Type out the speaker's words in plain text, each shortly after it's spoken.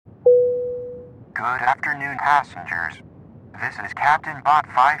Good afternoon, passengers. This is Captain Bot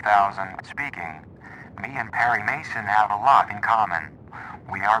 5000 speaking. Me and Perry Mason have a lot in common.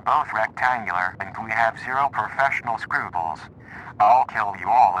 We are both rectangular and we have zero professional scruples. I'll kill you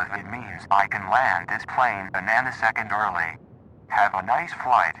all if it means I can land this plane a nanosecond early. Have a nice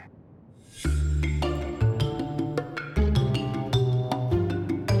flight.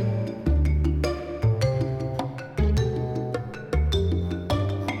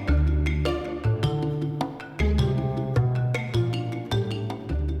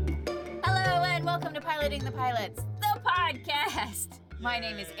 Hello and welcome to Piloting the Pilots, the podcast. My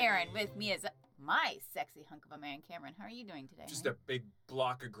name is Erin. With me is my sexy hunk of a man, Cameron. How are you doing today? Just a big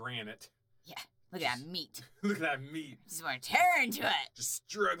block of granite. Yeah, look at that meat. Look at that meat. Just want to tear into it. Just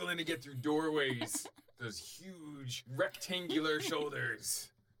struggling to get through doorways. Those huge rectangular shoulders.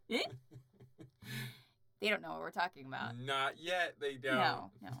 They don't know what we're talking about. Not yet, they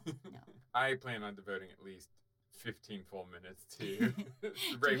don't. No. I plan on devoting at least 15 full minutes to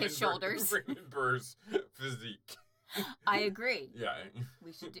his shoulders. Raymond Burr's physique. I agree. Yeah.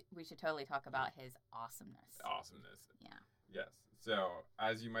 We should totally talk about his awesomeness. Awesomeness. Yeah. Yes. So,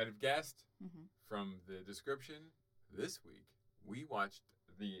 as you might have guessed Mm-hmm. from the description, this week we watched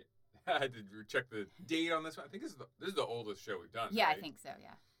the. I had to check the date on this one. I think this is the oldest show we've done. Yeah, right? I think so.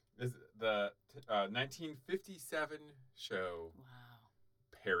 Yeah. This is the 1957 show Wow.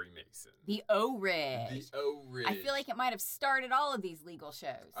 Perry Mason. The O-Ridge. The O-Ridge. I feel like it might have started all of these legal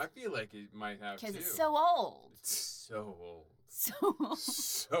shows. I feel like it might have too. Because it's so old. It's so old. So old.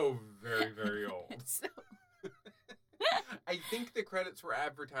 So very, very old. It's so... I think the credits were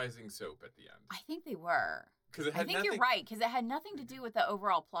advertising soap at the end. I think they were. Because it I had think nothing, you're right, because it had nothing to do with the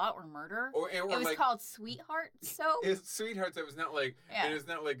overall plot or murder. Or it was like, called Sweetheart Soap. It's Sweethearts. It was not like, Yeah. and it's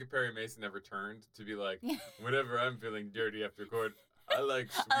not like Perry Mason ever turned to be like, Yeah. whenever I'm feeling dirty after court, I like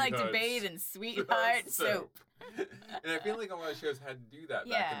I like to Sweethearts bathe in Sweetheart Soap. And I feel like a lot of shows had to do that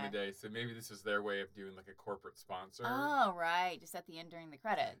back in the day, so maybe this is their way of doing like a corporate sponsor. Oh, right. Just at the end during the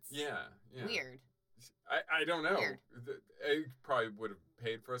credits. Yeah. Weird. I don't know. Weird. I probably would have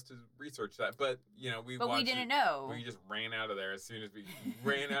paid for us to research that, but we But we watched didn't it. know. We just ran out of there as soon as we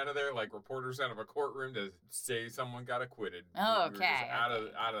ran out of there, like reporters out of a courtroom to say someone got acquitted. Oh, We were just okay. out of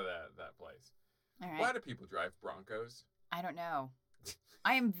that place. All right. Why do people drive Broncos? I don't know.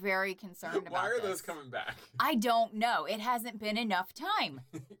 I am very concerned about Why are this. those coming back? I don't know. It hasn't been enough time.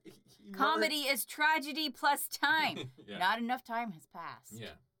 Comedy is tragedy plus time. Yeah. Not enough time has passed.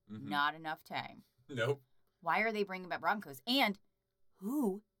 Yeah. Mhm. Not enough time. Nope. Why are they bringing back Broncos? And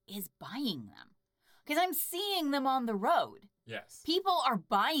who is buying them? Because I'm seeing them on the road. Yes. People are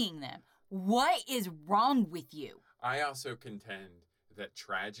buying them. What is wrong with you? I also contend that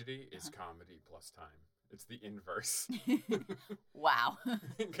tragedy is comedy plus time. It's the inverse. Wow.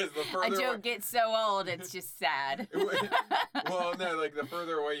 Because the A further joke gets so old, it's just sad. well, no, like the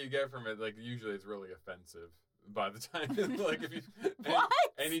further away you get from it, like usually it's really offensive by the time. Like if you What?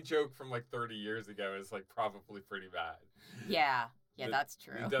 any joke from like 30 years ago is like probably pretty bad. Yeah, that's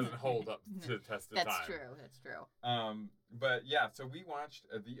true. It doesn't hold up to the test of time. That's true. But yeah, so we watched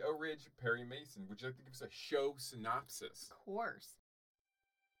the O-Ridge Perry Mason, which I think gives a show synopsis. Of course.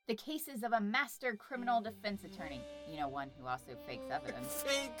 The cases of a master criminal defense attorney. You know, one who also fakes evidence.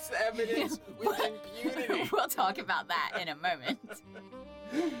 Fakes evidence with impunity. We'll talk about that in a moment.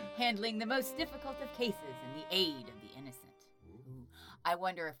 Handling the most difficult of cases in the aid of the innocent. Ooh. I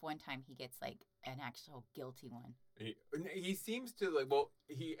wonder if one time he gets like an actual guilty one. He seems to like. Well,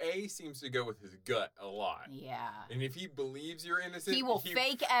 he seems to go with his gut a lot. Yeah. And if he believes you're innocent, He will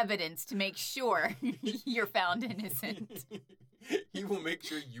fake evidence to make sure you're found innocent. He will make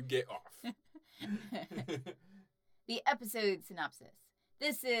sure you get off. The episode synopsis.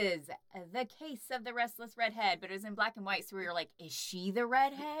 This is the case of the restless redhead, but it was in black and white, so we were like, is she the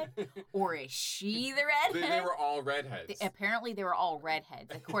redhead? Or is she the redhead? They were all redheads. Apparently they were all redheads,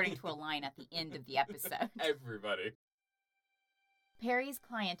 according to a line at the end of the episode. Everybody. Perry's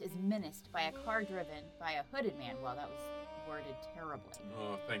client is menaced by a car driven by a hooded man. Well, that was worded terribly.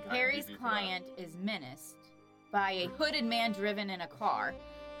 Oh, thank God. Perry's client is menaced by a hooded man driven in a car,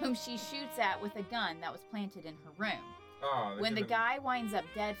 whom she shoots at with a gun that was planted in her room. Oh, When the guy winds up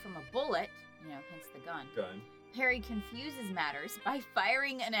dead from a bullet, hence the gun, Perry confuses matters by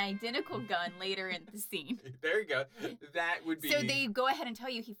firing an identical gun later in the scene. There you go. That would be... So they go ahead and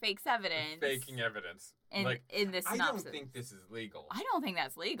tell you he fakes evidence. Faking evidence. In this synopsis. I don't think this is legal. I don't think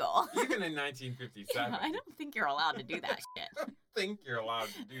that's legal. Even in 1957. Yeah, I don't think you're allowed to do that shit. I don't think you're allowed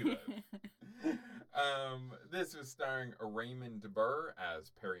to do that. This was starring Raymond Burr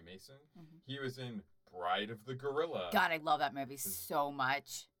as Perry Mason. Mm-hmm. He was in Bride of the Gorilla. God, I love that movie so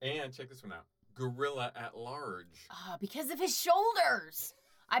much. And check this one out. gorilla at large. Because of his shoulders.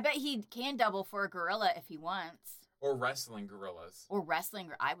 I bet he can double for a gorilla if he wants. Or wrestling gorillas. Or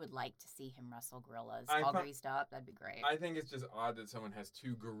wrestling. I would like to see him wrestle gorillas all greased up. That'd be great. I think it's just odd that someone has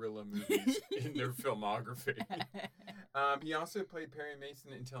 2 gorilla movies in their filmography. He also played Perry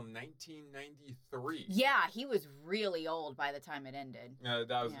Mason until 1993. Yeah, he was really old by the time it ended. That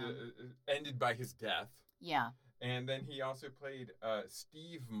was ended by his death. Yeah. And then he also played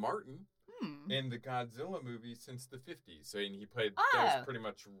Steve Martin in the Godzilla movie since the 50s. So he played those pretty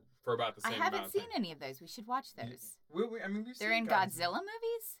much for about the same amount of time. I haven't seen any of those. We should watch those. They're in Godzilla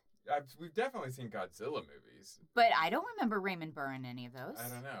movies? We've definitely seen Godzilla movies. But I don't remember Raymond Burr in any of those. I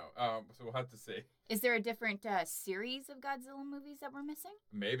don't know. So we'll have to see. Is there a different series of Godzilla movies that we're missing?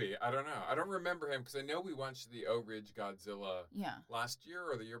 Maybe. I don't know. I don't remember him because I know we watched the O Ridge Godzilla last year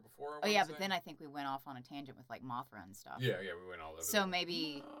or the year before. But then I think we went off on a tangent with like Mothra and stuff. Yeah, we went all over. So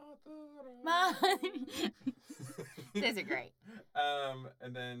maybe... Those are great.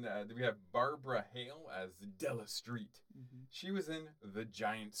 And then we have Barbara Hale as Della Street. Mm-hmm. She was in The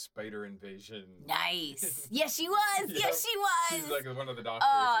Giant Spider Invasion. Nice. Yes, she was. Yep. Yes, she was. She's like one of the doctors.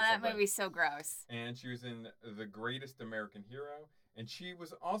 Oh, that movie's so gross. And she was in The Greatest American Hero. And she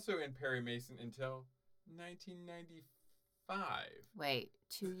was also in Perry Mason until 1995. Wait,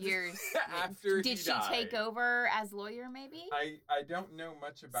 2 years after Did she died. take over as lawyer, maybe? I don't know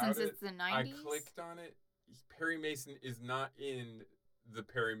much about Since it. It's the 90s? I clicked on it. Perry Mason is not in the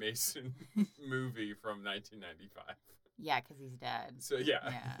Perry Mason movie from 1995. Yeah, because he's dead. So,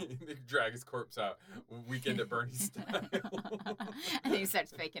 they drag his corpse out. Weekend at Bernie's style. And then he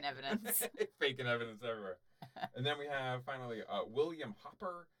starts faking evidence. Faking evidence everywhere. And then we have, finally, William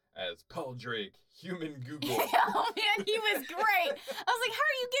Hopper as Paul Drake, Human Google. Oh, man, he was great. I was like, how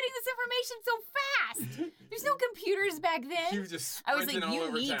are you getting this information so fast? There's no computers back then. He was just I was like, all you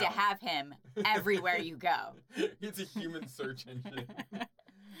over need town. to have him everywhere you go. It's a human search engine.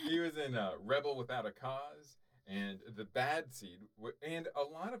 He was in Rebel Without a Cause and The Bad Seed, and a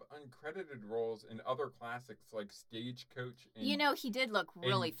lot of uncredited roles in other classics like Stagecoach. And, he did look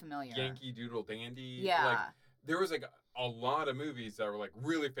really familiar. Yankee Doodle Dandy. Yeah. Like, there was like a lot of movies that were like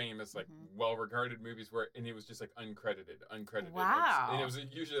really famous, like well-regarded movies and it was just like uncredited. Wow. And it was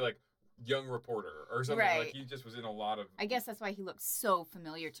usually like Young Reporter or something. Right. Like he just was in a lot of... I guess that's why he looks so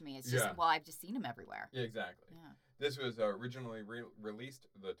familiar to me. It's just, I've just seen him everywhere. Yeah, exactly. Yeah. This was originally released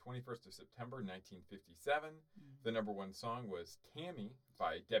the 21st of September, 1957. The number 1 song was Tammy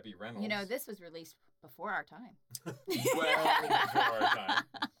by Debbie Reynolds. This was released before our time. Well, before our time.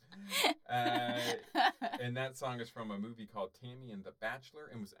 And that song is from a movie called Tammy and the Bachelor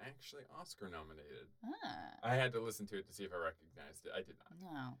and was actually Oscar nominated. I had to listen to it to see if I recognized it. I did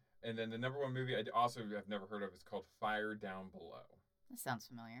not. No. And then the number 1 movie I also have never heard of is called Fire Down Below. That sounds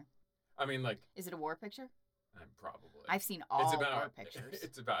familiar. I mean, like... Is it a war picture? Probably. I've seen all war pictures.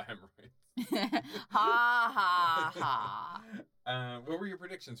 It's about hemorrhoids. Ha, ha, ha. What were your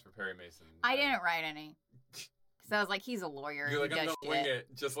predictions for Perry Mason? I didn't write any. Because I was like, he's a lawyer. You're like, he I'm does going to wing shit.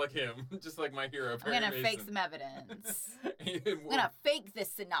 it, just like him. Just like my hero, Perry I'm going to Mason. fake some evidence. I'm going to fake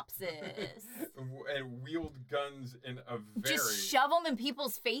this synopsis. And wield guns in a very... Just shove them in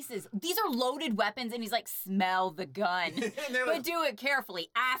people's faces. These are loaded weapons, and he's like, smell the gun. But do it carefully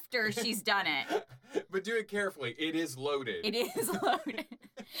after she's done it. But do it carefully. It is loaded. It is loaded.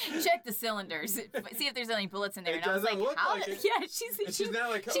 Check the cylinders. See if there's any bullets in there. It and I was doesn't like, look how? like it. Yeah, she's now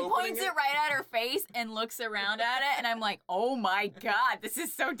like she points it right at her face and looks around at it, and I'm like, oh my god, this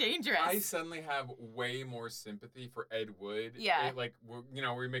is so dangerous. I suddenly have way more sympathy for Ed Wood. Yeah.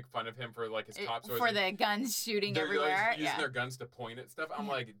 We make fun of him for like his cops. For the guns shooting they're everywhere. Like, using their guns to point at stuff. I'm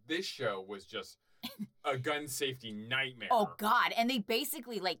like, this show was just a gun safety nightmare. Oh god, and they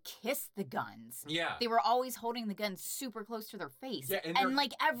basically like kissed the guns. Yeah. They were always holding the guns super close to their face. Yeah, and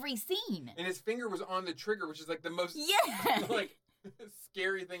like every scene. And his finger was on the trigger, which is like the most like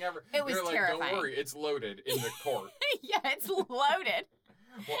scary thing ever. It was They're terrifying. Like, don't worry, it's loaded in the court. Yeah, it's loaded.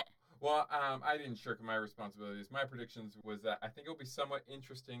 Well, I didn't shirk my responsibilities. My predictions was that I think it'll be somewhat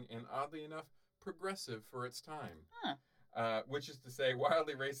interesting and, oddly enough, progressive for its time. Huh. Which is to say,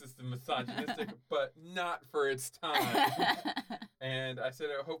 wildly racist and misogynistic, but not for its time. And I said,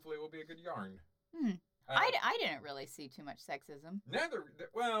 hopefully, it will be a good yarn. I didn't really see too much sexism.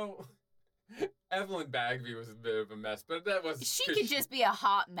 Evelyn Bagby was a bit of a mess, but that was... She could just be a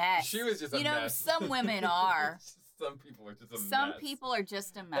hot mess. She was just a mess. Some women are. Some people are just a mess. Some people are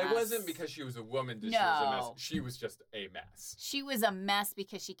just a mess. It wasn't because she was a woman that she was a mess. She was just a mess. She was a mess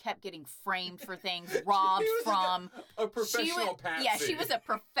because she kept getting framed for things, robbed from. Like a professional patsy. Yeah, she was a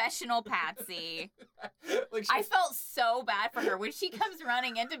professional patsy. Like I felt so bad for her when she comes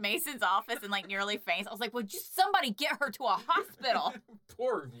running into Mason's office and like nearly faints. I was like, "Would just somebody get her to a hospital?"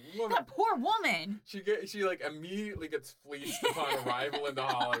 Poor woman. That poor woman. She like immediately gets fleeced upon arrival into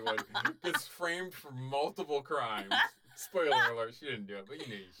Hollywood. Gets framed for multiple crimes. Spoiler alert, she didn't do it, but you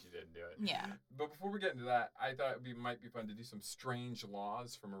knew she didn't do it. Yeah. But before we get into that, I thought might be fun to do some strange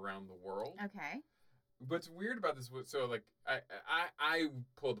laws from around the world. Okay. What's weird about this was, so like I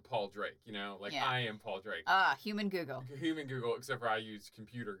pulled Paul Drake, you know, like Yeah. I am Paul Drake. Human Google. Human Google, except for I use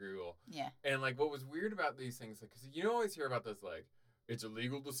computer Google. Yeah. And like what was weird about these things, like, because you always hear about this, like, it's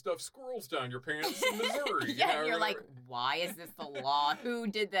illegal to stuff squirrels down your pants in Missouri. Yeah, you know, you're like, why is this the law? Who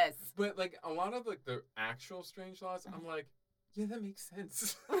did this? But like a lot of like the actual strange laws, I'm like, yeah, that makes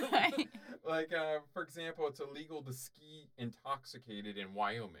sense. Right. Like, for example, it's illegal to ski intoxicated in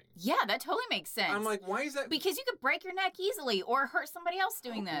Wyoming. Yeah, that totally makes sense. I'm like, why is that? Because you could break your neck easily or hurt somebody else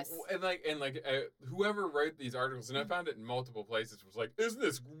doing this. And whoever wrote these articles, and I found it in multiple places, was like, isn't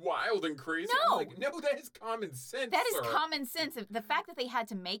this wild and crazy? No. I'm like, no, that is common sense. That is sir. common sense. The fact that they had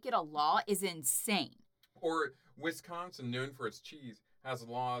to make it a law is insane. Or Wisconsin, known for its cheese, has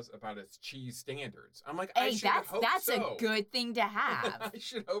laws about its cheese standards. I'm like, Hey, I should hope that's so. a good thing to have. I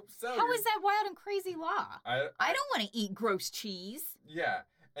should hope so. How is that wild and crazy law? I don't want to eat gross cheese. Yeah.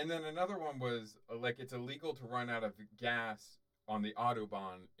 And then another one was, like, it's illegal to run out of gas on the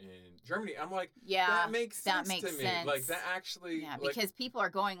Autobahn in Germany. I'm like, Yeah, that makes sense that makes to me. sense. Like, that actually... Yeah, like, because people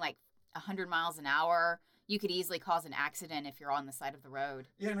are going like 100 miles an hour. You could easily cause an accident if you're on the side of the road.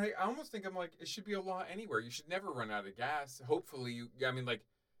 yeah, and I almost think, I'm like, it should be a law anywhere. You should never run out of gas. Hopefully, like,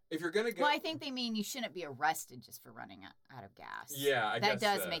 if you're going to go... Well, I think they mean you shouldn't be arrested just for running out of gas. Yeah, I that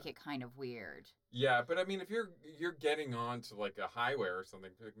guess does make it kind of weird. Yeah, but I mean, if you're getting onto like a highway or something,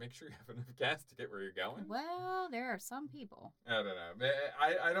 make sure you have enough gas to get where you're going. Well, there are some people. I don't know.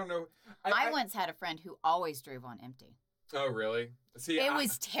 I don't know. I once had a friend who always drove on empty. Oh, really? See, It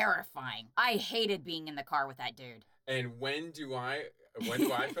was terrifying. I hated being in the car with that dude. And when do I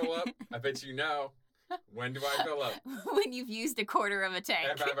fill up? I bet you know. When do I fill up? When you've used a quarter of a tank.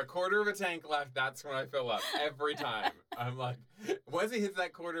 If I have a quarter of a tank left, that's when I fill up. Every time. I'm like, once it hits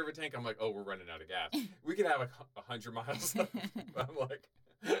that quarter of a tank, I'm like, oh, we're running out of gas. We could have 100 miles left. I'm like,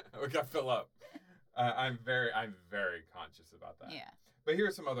 we got to fill up. I'm very conscious about that. Yeah. But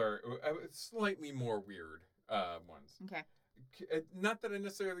here's some other slightly more weird ones. Okay. Not that I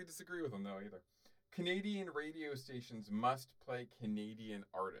necessarily disagree with them, though, either. Canadian radio stations must play Canadian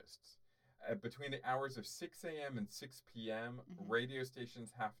artists. Between the hours of 6 a.m. and 6 p.m., radio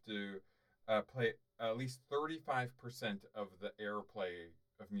stations have to play at least 35% of the airplay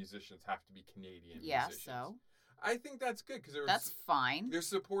of musicians have to be Canadian musicians. So? I think that's good because That's fine. they're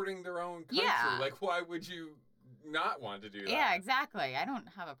supporting their own country. Yeah. Like, why would you not want to do that? Yeah, exactly. I don't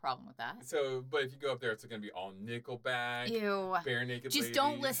have a problem with that. So, but if you go up there, it's going to be all Nickelback, Ew. Bare Naked Just Ladies.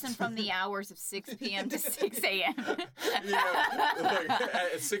 don't listen from the hours of 6 p.m. to 6 a.m. Like,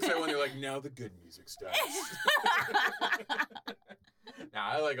 at 6:01, they're like, now the good music starts. Nah,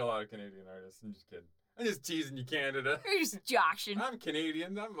 I like a lot of Canadian artists. I'm just kidding. I'm just teasing you, Canada. You're just joshing. I'm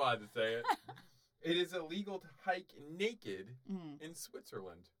Canadian. I'm allowed to say it. It is illegal to hike naked in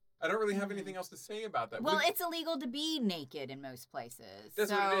Switzerland. I don't really have anything else to say about that. Well, it's illegal to be naked in most places. That's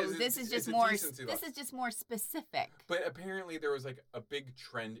so what it is. this is It's just a more. decency law. This is just more specific. But apparently there was like a big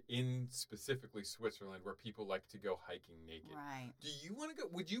trend in specifically Switzerland where people like to go hiking naked. Right. Do you want to go?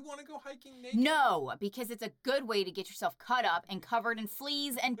 Would you want to go hiking naked? No, because it's a good way to get yourself cut up and covered in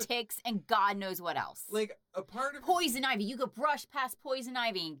fleas and ticks and God knows what else. Like a part of Poison ivy. You go brush past poison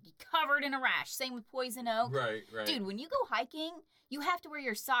ivy and you're covered in a rash. Same with poison oak. Right. Dude, when you go hiking, you have to wear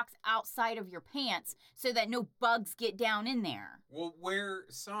your socks outside of your pants so that no bugs get down in there. Well, wear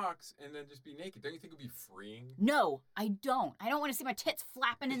socks and then just be naked. Don't you think it would be freeing? No, I don't. I don't want to see my tits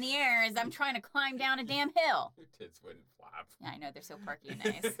flapping in the air as I'm trying to climb down a damn hill. Your tits wouldn't flap. Yeah, I know, they're so perky and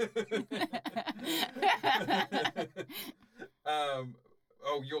nice.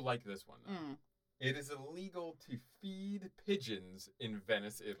 Oh, you'll like this one. Mm. It is illegal to feed pigeons in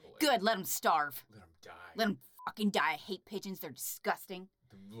Venice, Italy. Good, let them starve. Let them die. Let them fucking die. I hate pigeons. They're disgusting.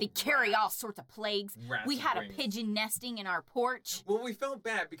 The They little carry rats. all sorts of plagues. Rats We with had wings. a pigeon nesting in our porch. Well, we felt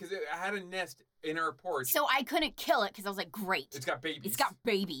bad because I had a nest in our porch. So I couldn't kill it because I was like, great. It's got babies. It's got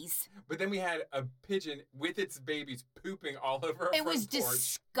babies. But then we had a pigeon with its babies pooping all over our It was front porch.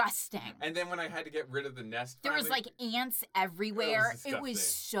 disgusting. And then when I had to get rid of the nest, There was finally, like ants everywhere. It was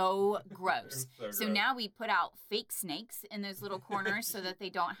so gross. So now we put out fake snakes in those little corners so that they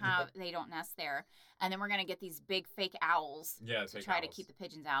don't nest there. And then we're gonna get these big fake owls to try to keep the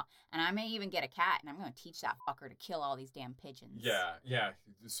pigeons out. And I may even get a cat, and I'm gonna teach that fucker to kill all these damn pigeons. Yeah,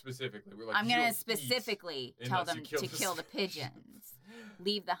 specifically. We're like, I'm gonna specifically tell them to kill the pigeons. pigeons.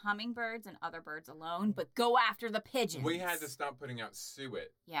 Leave the hummingbirds and other birds alone, but go after the pigeons. We had to stop putting out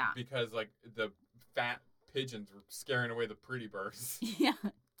suet. Yeah. Because like the fat pigeons were scaring away the pretty birds. Yeah.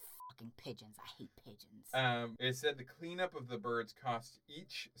 Fucking pigeons. I hate pigeons. It said the cleanup of the birds cost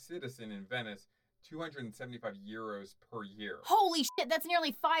each citizen in Venice 275 euros per year. Holy shit, that's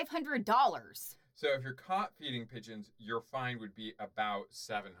nearly $500. So if you're caught feeding pigeons, your fine would be about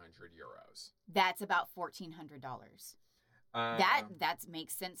 700 euros. That's about $1,400. That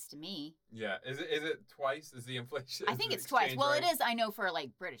makes sense to me. Yeah. Is it twice? Is the inflation? I think it's twice. Well, it is, I know, for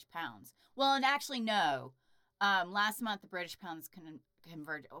like British pounds. Well, and actually, no. Last month, the British pounds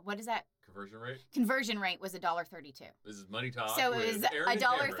converted. What is that? Conversion rate? Conversion rate was $1.32. This is Money Talk. So it was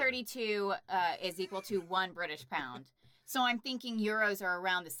 $1.32 is equal to 1 British pound. So I'm thinking euros are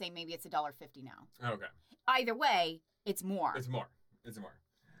around the same. Maybe it's $1.50 now. Okay. Either way, it's more. It's more.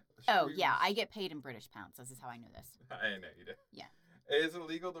 Oh, yeah. I get paid in British pounds. This is how I know this. I know you do. Yeah. It is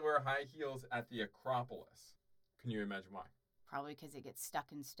illegal to wear high heels at the Acropolis. Can you imagine why? Probably because it gets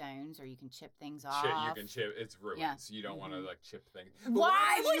stuck in stones, or you can chip things off. You can chip. It's ruins. Yeah. You don't want to like chip things.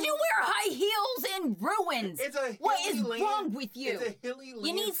 Why would you wear high heels in ruins? It's a what is wrong with you? It's a hilly landscape.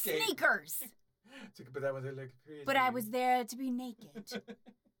 You need sneakers. But that was like pretty. But I was there to be naked.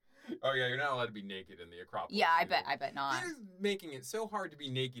 Oh yeah, you're not allowed to be naked in the Acropolis. Yeah, I bet not. They're making it so hard to be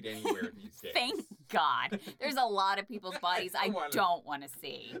naked anywhere these days. Thank God. There's a lot of people's bodies I don't want to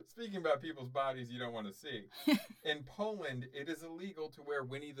see. Speaking about people's bodies you don't want to see. In Poland, it is illegal to wear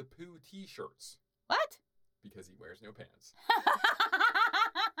Winnie the Pooh t-shirts. What? Because he wears no pants.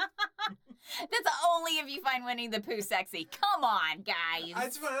 That's only if you find Winnie the Pooh sexy. Come on, guys.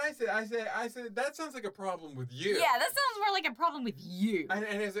 That's what I said. That sounds like a problem with you. Yeah, that sounds more like a problem with you. And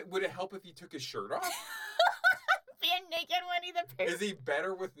would it help if he took his shirt off? Being naked Winnie the Pooh. Is he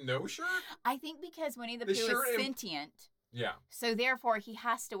better with no shirt? I think because Winnie the Pooh is sentient. Yeah. So therefore he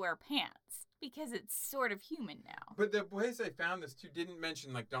has to wear pants. Because it's sort of human now. But the place I found this too didn't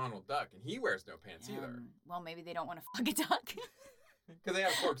mention like Donald Duck, and he wears no pants either. Well, maybe they don't want to fuck a duck. Because they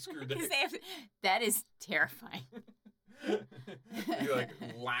have corkscrew dicks. That is terrifying. You like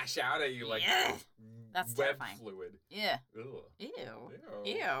lash out at you like that's web terrifying. fluid. Yeah. Ugh. Ew.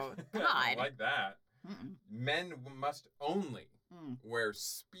 God. I don't like that. Mm-mm. Men must only wear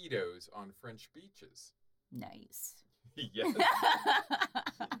Speedos on French beaches. Nice. Yes.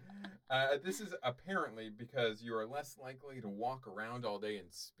 This is apparently because you are less likely to walk around all day in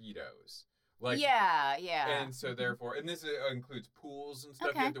Speedos. Like, yeah. And so therefore, and this includes pools and stuff.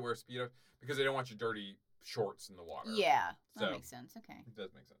 Okay. You have to wear Speedos because they don't want your dirty shorts in the water. Yeah, that So, makes sense. Okay. It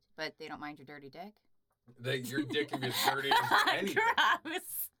does make sense. But they don't mind your dirty dick? Your dick can be as dirty as anything.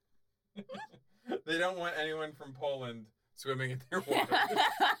 Gross. They don't want anyone from Poland swimming in their water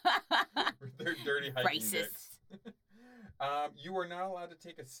with their dirty hiking Racist. dicks. You are not allowed to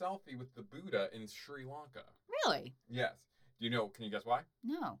take a selfie with the Buddha in Sri Lanka. Really? Yes. Do you know? Can you guess why?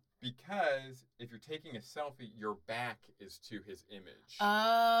 No. Because if you're taking a selfie, your back is to his image.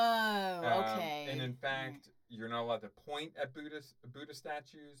 Oh, okay. And in fact, you're not allowed to point at Buddha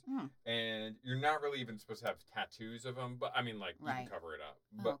statues, Hmm. and you're not really even supposed to have tattoos of them. But I mean, like you Right. can cover it up.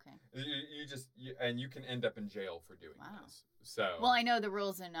 Oh, But okay. you can end up in jail for doing Wow. this. So Well, I know the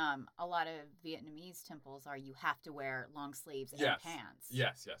rules in a lot of Vietnamese temples are you have to wear long sleeves and pants.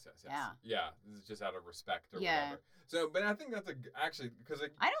 Yes. Yeah. Yeah. This is just out of respect or Yeah. whatever. So, but I think that's actually because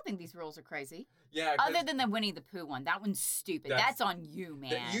I don't think these rules are crazy. yeah. 'cause Other than the Winnie the Pooh one. That one's stupid. That's on you, man.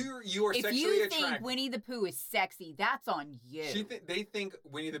 that you are if sexually you attracted. think Winnie the Pooh is sexy, that's on you. They think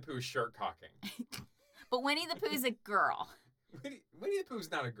Winnie the Pooh is shirt cocking. But Winnie the Pooh's a girl. Winnie the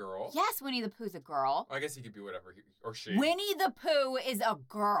Pooh's not a girl. Yes, Winnie the Pooh's a girl. I guess he could be whatever or she. Winnie the Pooh is a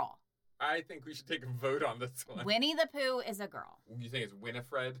girl. I think we should take a vote on this one. Winnie the Pooh is a girl. You think it's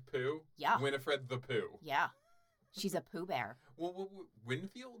Winifred Pooh? Yeah. Winifred the Pooh. Yeah. She's a Pooh Bear. Well,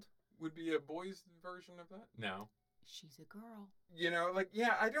 Winfield would be a boy's version of that? No. She's a girl.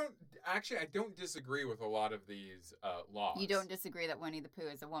 I don't disagree with a lot of these laws. You don't disagree that Winnie the Pooh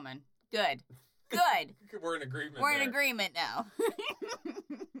is a woman. Good. Good. We're in agreement. We're in agreement now.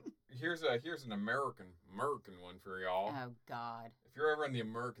 Here's an American one for y'all. Oh, God. If you're ever in the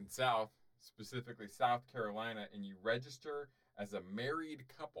American South, specifically South Carolina, and you register as a married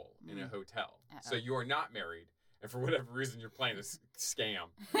couple in a hotel. So you are not married, and for whatever reason you're playing this scam,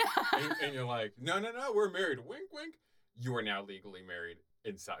 and you're like, no, we're married. Wink, wink. You are now legally married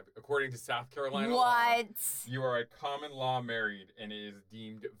inside, according to South Carolina law. You are a common law married, and it is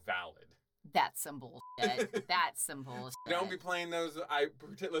deemed valid. That's some bullshit. That's some bullshit. Don't be playing those.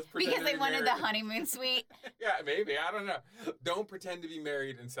 Let's pretend because they wanted the honeymoon suite. Yeah, maybe. I don't know. Don't pretend to be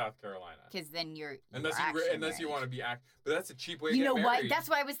married in South Carolina. Because then you're unless you want to be but that's a cheap way to get married. You know what? That's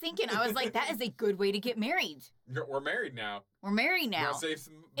what I was thinking. I was like, that is a good way to get married. We're married now. We're married now. Save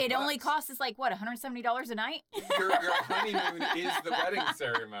some it bucks. Only costs us like what, $170 a night? Your honeymoon is the wedding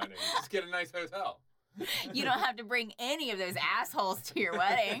ceremony. Just get a nice hotel. You don't have to bring any of those assholes to your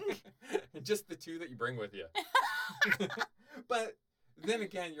wedding. Just the two that you bring with you. But then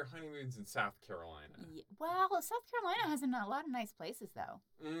again, your honeymoon's in South Carolina. Yeah, well, South Carolina has a lot of nice places, though.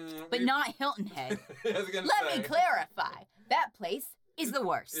 But not Hilton Head. Let me clarify. That place is the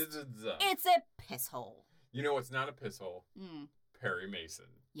worst. It's a piss hole. You know what's not a piss hole? Perry Mason.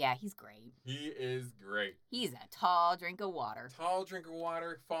 Yeah, he's great. He is great. He's a tall drink of water. Tall drink of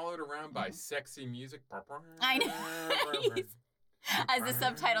water, followed around by sexy music. I know. As the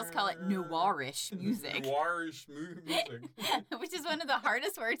subtitles call it, noirish music. Noirish music. Which is one of the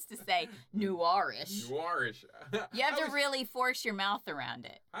hardest words to say, noirish. Noirish. You have to really force your mouth around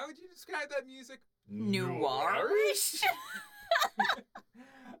it. How would you describe that music? Noirish.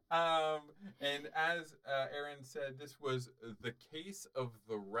 And as Aaron said, this was the case of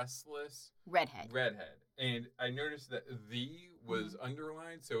the restless redhead. And I noticed that the was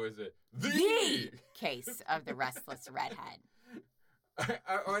underlined, so is it the case of the restless redhead?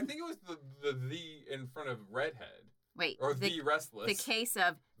 I think it was the in front of redhead. Wait. Or the restless. The case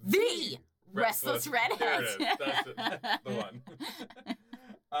of the restless redhead. There it is. That's it. That's the one.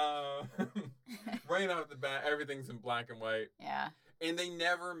 Right off the bat, everything's in black and white. Yeah. And they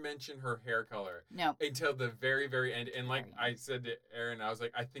never mention her hair color. No. Until the very, very end. And like I said to Aaron, I was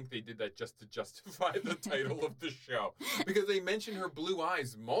like, I think they did that just to justify the title of the show. Because they mention her blue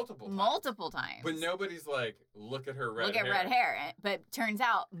eyes multiple times. But nobody's like, look at her red hair. Look at red hair. But turns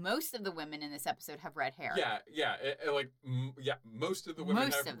out most of the women in this episode have red hair. Yeah. Most of the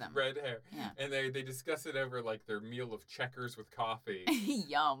women have red hair. Yeah. And they discuss it over like their meal of checkers with coffee.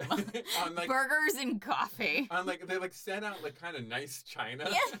 Yum. On, like, burgers and coffee. On like they like set out like kind of nice china.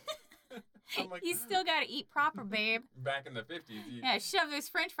 Yeah. Like, you still got to eat proper, babe. Back in the 50s. Yeah, shove those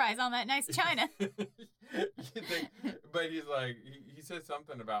french fries on that nice china. But he's like, he said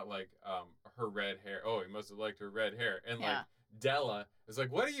something about like her red hair. Oh, he must have liked her red hair. And like Della is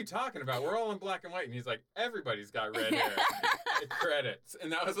like, what are you talking about? We're all in black and white. And he's like, everybody's got red hair. Credits.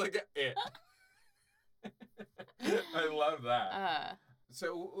 And that was like it. I love that.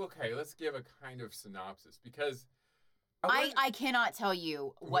 So, okay, let's give a kind of synopsis because I cannot tell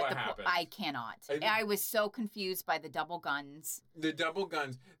you what happened. I cannot. I was so confused by the double guns. The double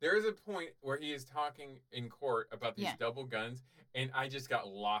guns. There is a point where he is talking in court about these double guns, and I just got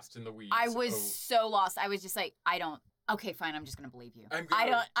lost in the weeds. I was so lost. I was just like, okay, fine, I'm just going to believe you.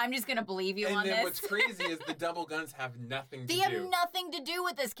 I'm just going to believe you on this. And then what's crazy is the double guns have nothing to do. They have nothing to do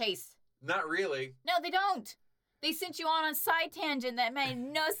with this case. Not really. No, they don't. They sent you on a side tangent that made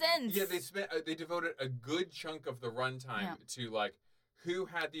no sense. Yeah, they devoted a good chunk of the runtime to like who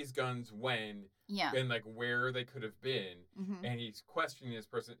had these guns when, and like where they could have been, and he's questioning this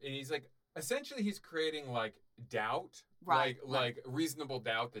person, and he's like, essentially, he's creating like doubt, like reasonable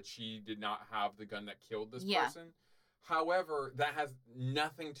doubt that she did not have the gun that killed this person. However, that has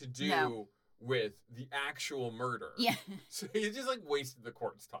nothing to do with the actual murder. Yeah, so he just like wasted the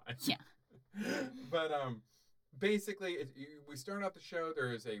court's time. Yeah, but basically, we start out the show.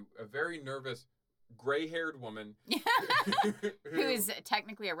 There is a very nervous, gray-haired woman. who is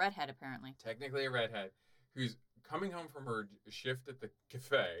technically a redhead, apparently. Technically a redhead. Who's coming home from her shift at the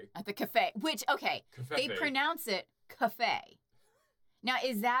cafe. At the cafe. Which, okay, they pronounce it cafe. Now,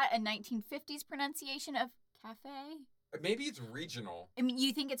 is that a 1950s pronunciation of cafe? Maybe it's regional. I mean,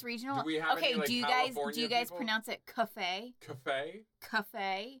 you think it's regional? Do we have any, like, do you guys people? Pronounce it cafe? Cafe?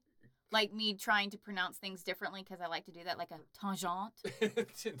 Cafe? Like me trying to pronounce things differently because I like to do that, like a tangent.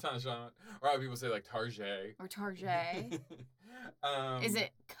 Tangent. Or how people say like target. Or target. Is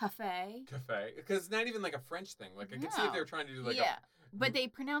it cafe? Cafe. Because it's not even like a French thing. Like I could see if they were trying to do like but they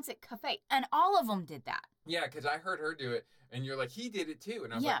pronounce it cafe. And all of them did that. Yeah, because I heard her do it. And you're like, he did it too.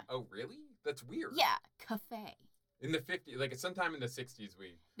 And I was like, oh, really? That's weird. Yeah, cafe. In the 50s, like sometime in the 60s,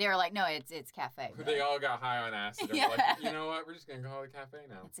 they were like, no, it's cafe. But they all got high on acid. Like, you know what? We're just going to call it a cafe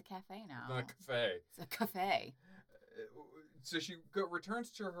now. It's a cafe now. It's not a cafe. It's a cafe. So she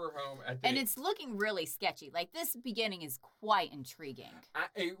returns to her home at and it's looking really sketchy. Like, this beginning is quite intriguing. I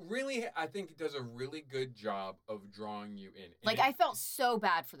think it does a really good job of drawing you in. Like, I felt so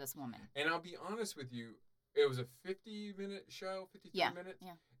bad for this woman. And I'll be honest with you, it was a 50-minute show, 53 minutes.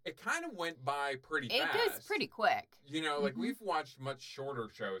 Yeah. It kind of went by pretty fast. It goes pretty quick. You know, like, we've watched much shorter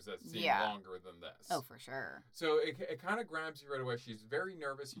shows that seem longer than this. Oh, for sure. So it kind of grabs you right away. She's very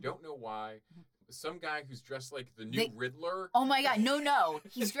nervous. You don't know why. Some guy who's dressed like the new Riddler. Oh my God, no.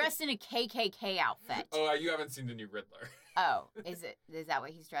 He's dressed in a KKK outfit. Oh, you haven't seen the new Riddler. Oh, is that what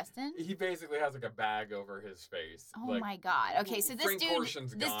he's dressed in? He basically has like a bag over his face. Oh my God. Okay, so this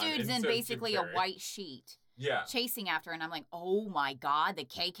dude's in basically a white sheet. Yeah. Chasing after her, and I'm like, oh my God, the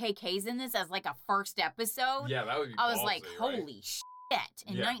KKK's in this as like a first episode? Yeah, that would be I was ballsy, like, holy shit.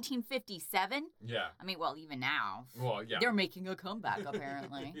 In 1957? Yeah. I mean, well, even now. Well, yeah. They're making a comeback,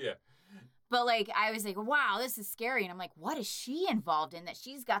 apparently. Yeah. But, like, I was like, wow, this is scary. And I'm like, what is she involved in that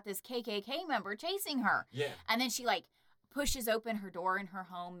she's got this KKK member chasing her? Yeah. And then she, like, pushes open her door in her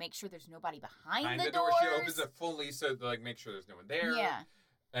home, make sure there's nobody behind the door. Doors. She opens it fully so to, like, make sure there's no one there. Yeah.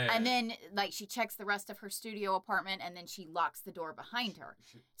 And then, like, she checks the rest of her studio apartment, and then she locks the door behind her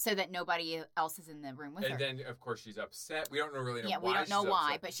so that nobody else is in the room with her. And then, of course, she's upset. We don't really know why. Yeah, we don't know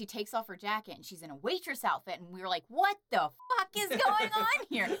why, but she takes off her jacket, and she's in a waitress outfit, and we were like, what the fuck is going on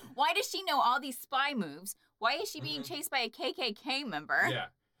here? Why does she know all these spy moves? Why is she being chased by a KKK member? Yeah.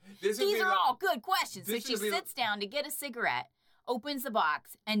 These are all good questions. So she sits down to get a cigarette, opens the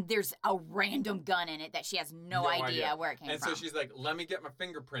box, and there's a random gun in it that she has no idea where it came from. And so she's like, let me get my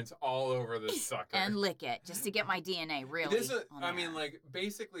fingerprints all over this sucker. And lick it, just to get my DNA, really.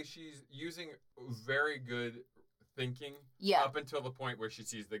 Basically, she's using very good thinking up until the point where she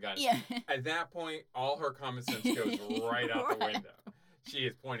sees the gun. Yeah. At that point, all her common sense goes right out the window. She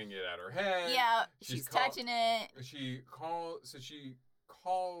is pointing it at her head. Yeah, she's touching it. She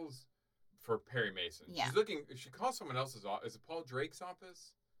calls for Perry Mason. Yeah. She calls someone else's office. Is it Paul Drake's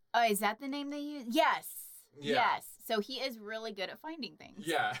office? Oh, is that the name they use? Yes. Yeah. Yes. So he is really good at finding things.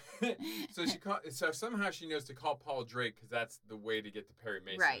 Yeah. So somehow she knows to call Paul Drake because that's the way to get to Perry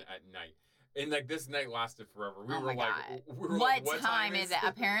Mason at night. And like this night lasted forever. We were like, what time is it?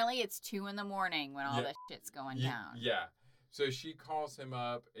 Apparently it's 2 a.m. when all this shit's going down. Yeah. So she calls him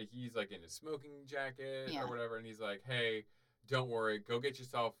up. He's like in a smoking jacket or whatever, and he's like, "Hey, don't worry. Go get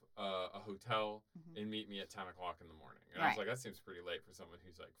yourself a hotel and meet me at 10 o'clock in the morning." And I was like, that seems pretty late for someone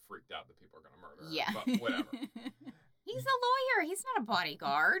who's like freaked out that people are going to murder her. Yeah. But whatever. He's a lawyer. He's not a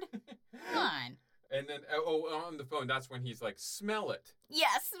bodyguard. Come on. And then, on the phone, that's when he's like, smell it. Yeah,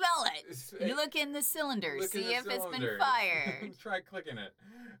 smell it. You look in the cylinder. See if it's been fired. Try clicking it.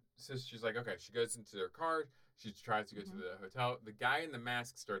 So she's like, okay. She goes into her car. She tries to go to the hotel. The guy in the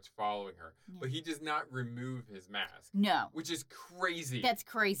mask starts following her, but he does not remove his mask. No. Which is crazy. That's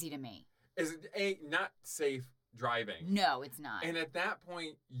crazy to me. Is it not safe driving? No, it's not. And at that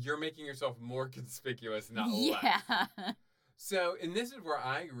point, you're making yourself more conspicuous, not less. So, and this is where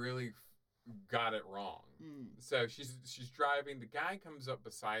I really got it wrong. So she's driving. The guy comes up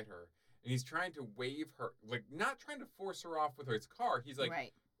beside her, and he's trying to wave her, like not trying to force her off with his car. He's like,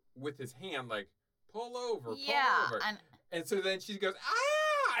 with his hand, like, pull over, pull over. And so then she goes,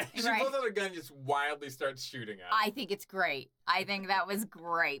 ah! She pulls out a gun and just wildly starts shooting at him. I think it's great. I think that was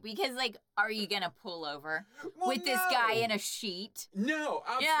great. Because, like, are you going to pull over with this guy in a sheet? No.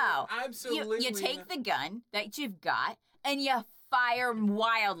 Absolutely. You take the gun that you've got and you fire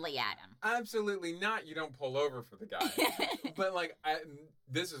wildly at him. Absolutely not. You don't pull over for the guy. But, like,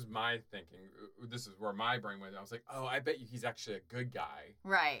 this is my thinking. This is where my brain went. I was like, oh, I bet you he's actually a good guy.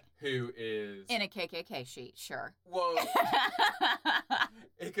 Right. Who is... in a KKK sheet, sure. Well,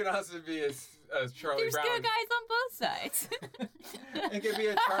 it could also be a Charlie Brown... There's good guys on both sides. It could be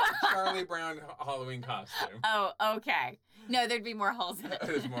a Charlie Brown Halloween costume. Oh, okay. No, there'd be more holes in it.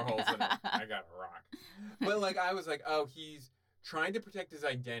 There's more holes in it. I got a rock. But, like, I was like, oh, he's trying to protect his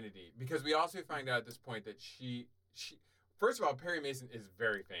identity. Because we also find out at this point that she first of all, Perry Mason is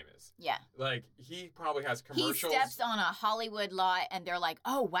very famous. Yeah. Like, he probably has commercials. He steps on a Hollywood lot, and they're like,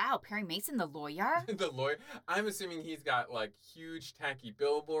 oh, wow, Perry Mason, the lawyer? The lawyer. I'm assuming he's got, like, huge, tacky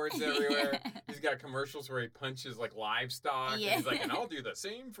billboards everywhere. He's got commercials where he punches, like, livestock. Yeah. And he's like, and I'll do the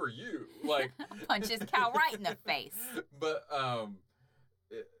same for you. Like, punches cow right in the face. But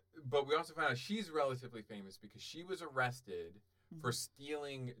we also found out she's relatively famous because she was arrested for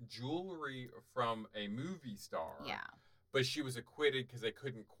stealing jewelry from a movie star. Yeah. But she was acquitted because they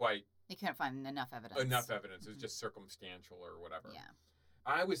couldn't find enough evidence. It was just circumstantial or whatever. Yeah.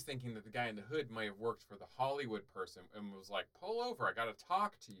 I was thinking that the guy in the hood might have worked for the Hollywood person and was like, pull over, I gotta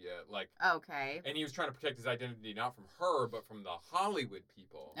talk to you. Like, okay. And he was trying to protect his identity not from her, but from the Hollywood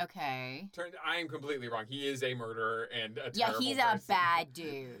people. Okay. I am completely wrong. He is a murderer and a terrible Yeah, he's person. a bad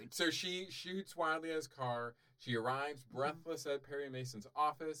dude. So she shoots wildly at his car. She arrives breathless at Perry Mason's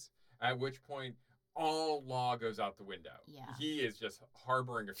office, at which point all law goes out the window. Yeah. He is just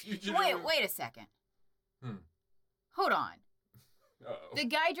harboring a fugitive. Wait a second. Hmm. Hold on. Uh-oh. The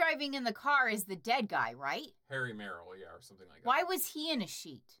guy driving in the car is the dead guy, right? Harry Merrill, yeah, or something like that. Why was he in a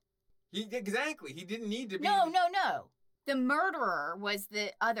sheet? Exactly. He didn't need to be. No. The murderer was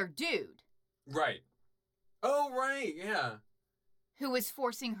the other dude. Right. Oh, right, yeah. Who was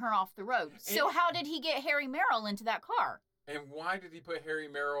forcing her off the road. So how did he get Harry Merrill into that car? And why did he put Harry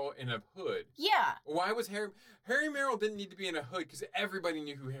Merrill in a hood? Yeah. Why was Harry Merrill didn't need to be in a hood because everybody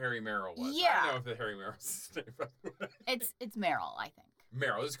knew who Harry Merrill was. Yeah. I don't know if the Harry Merrill's his name, by the way. It's Merrill, I think.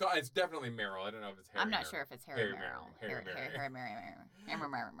 Merrill. It's definitely Merrill. I don't know if it's Harry I'm not Merrill. sure if it's Harry Merrill. Harry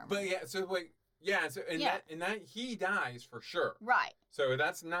Merrill. But yeah, so wait, yeah, so that he dies for sure. Right. So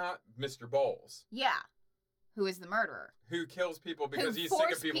that's not Mr. Bowles. Yeah. Who is the murderer? Who kills people because he's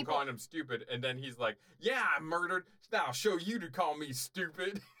sick of people calling him stupid, and then he's like, "Yeah, I murdered. Now I'll show you to call me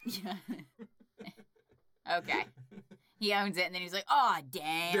stupid." Yeah. Okay. He owns it, and then he's like, "Oh,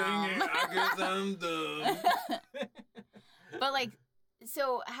 damn. Dang it, I guess I'm dumb." But like,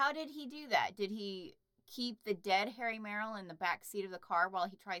 so how did he do that? Did he keep the dead Harry Merrill in the back seat of the car while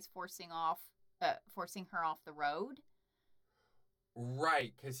he tries forcing her off the road?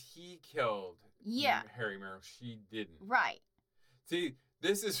 Right, because he killed Harry Merrill. She didn't. Right. See,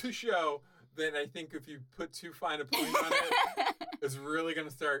 this is a show that I think if you put too fine a point on it, it's really going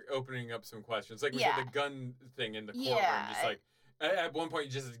to start opening up some questions. Like we said, the gun thing in the courtroom. Just like, at one point,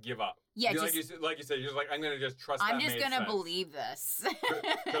 you just give up. Yeah, like you said, you're just like, I'm going to just trust that. I'm just going to believe this.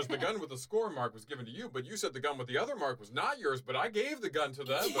 Because the gun with the score mark was given to you, but you said the gun with the other mark was not yours, but I gave the gun to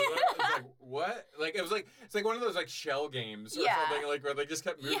them. But it's like, what? Like, it's like one of those like shell games or something, like where they just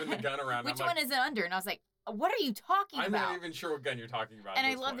kept moving the gun around. Which one is it under? And I was like, what are you talking about? I'm not even sure what gun you're talking about. And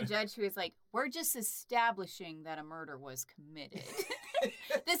I love the judge who is like, we're just establishing that a murder was committed.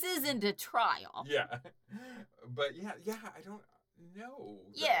 This isn't a trial. Yeah. But yeah, I don't know.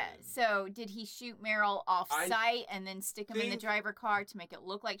 Yeah, so did he shoot Merrill off-site and then stick him in the driver car to make it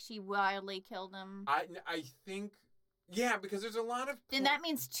look like she wildly killed him? I think, yeah, because there's a lot of... Then that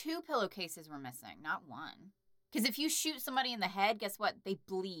means 2 pillowcases were missing, not 1. Because if you shoot somebody in the head, guess what? They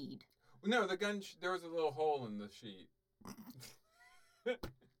bleed. No, the gun, there was a little hole in the sheet.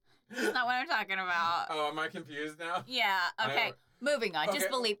 That's not what I'm talking about. Oh, am I confused now? Yeah, okay. Moving on. Okay.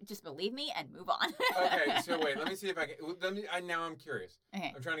 Just believe me and move on. Okay, so wait, let me see if I can. Now I'm curious.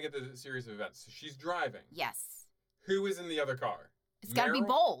 Okay. I'm trying to get the series of events. So she's driving. Yes. Who is in the other car? It's got to be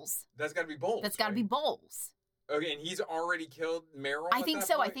Bowles. That's got to be Bowles. That's got to be Bowles. Okay, and he's already killed Merrill? I think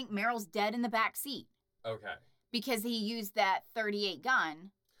so. Point? I think Merrill's dead in the back seat. Okay. Because he used that .38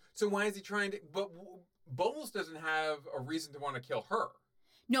 gun. So why is he trying to... But Bowles doesn't have a reason to want to kill her.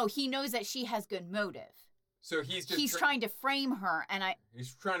 No, he knows that she has good motive. So he's trying to frame her, and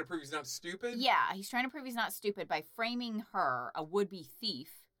he's trying to prove he's not stupid? Yeah, he's trying to prove he's not stupid by framing her, a would-be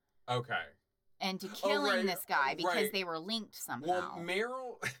thief. Okay. And to killing this guy because they were linked somehow. Well,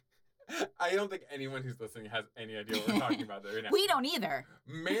 Merrill... I don't think anyone who's listening has any idea what we're talking about there right now. We don't either.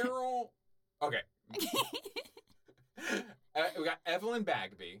 Merrill... Okay. We got Evelyn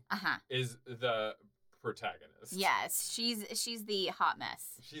Bagby is the protagonist. Yes, she's the hot mess.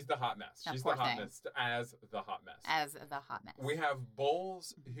 She's the hot mess. She's the hot mess as the hot mess. As the hot mess. We have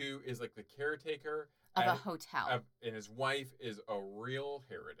Bowles, who is like the caretaker of a hotel. And his wife is a real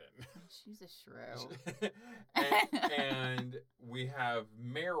harridan. She's a shrew. and we have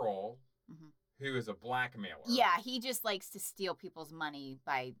Merrill, who is a blackmailer. Yeah, he just likes to steal people's money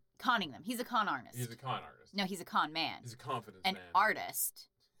by conning them. He's a con artist. He's a con artist. No, he's a con man. He's a confidence man. An artist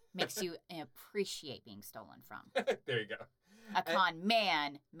makes you appreciate being stolen from. There you go. A con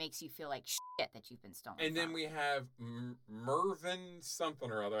man makes you feel like shit that you've been stolen and from. Then we have Mervyn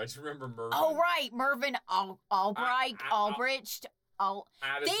something or other. I just remember Mervyn. Oh, right. Mervyn Albrecht.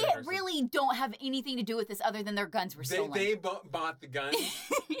 They really don't have anything to do with this other than their guns were stolen. They bought the guns.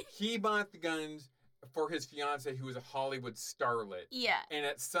 He bought the guns for his fiance, who was a Hollywood starlet. Yeah. And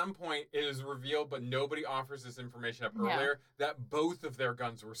at some point, it is revealed, but nobody offers this information up earlier, that both of their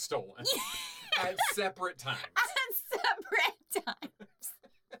guns were stolen at separate times. At separate times.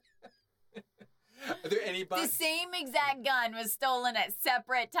 Are there any the same exact gun was stolen at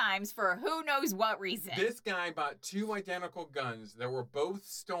separate times for who knows what reason. This guy bought 2 identical guns that were both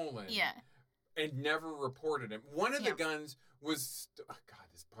stolen. Yeah. And never reported him. One of the guns was... God,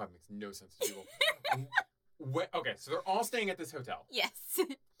 probably makes no sense to people. Okay, so they're all staying at this hotel. Yes.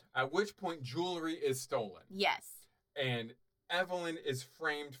 At which point, jewelry is stolen. Yes. And Evelyn is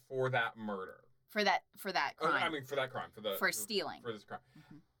framed for that murder. For that crime. For that crime. For stealing. For this crime.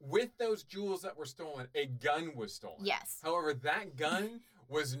 With those jewels that were stolen, a gun was stolen. Yes. However, that gun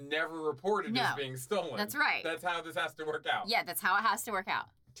was never reported as being stolen. That's right. That's how this has to work out. Yeah, that's how it has to work out.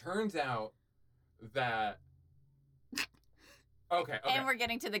 Turns out that... Okay. And we're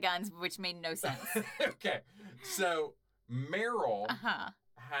getting to the guns, which made no sense. Okay. So, Meryl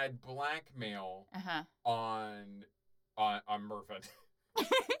had blackmail on Mervyn.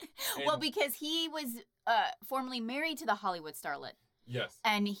 Well, because he was formerly married to the Hollywood starlet. Yes.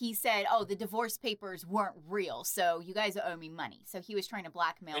 And he said, the divorce papers weren't real, so you guys owe me money. So he was trying to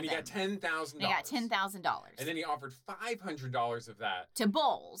blackmail them. And he got $10,000. He got $10,000. And then he offered $500 of that. To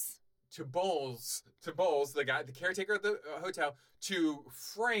Bowles. To Bowles, the caretaker of the hotel, to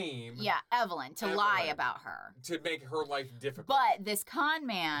frame... Yeah, Evelyn, lie about her. To make her life difficult. But this con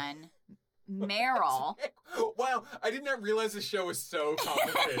man... Meryl. Wow, I did not realize the show was so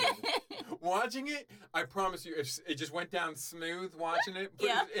complicated. Watching it, I promise you, it just went down smooth watching it.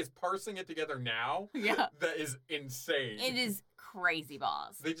 But it's parsing it together now. Yeah. That is insane. It is crazy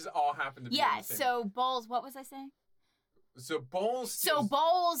balls. They just all happen to be the same. So Bowles, what was I saying? So Bowles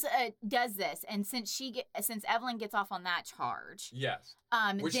does this, and since Evelyn gets off on that charge, yes,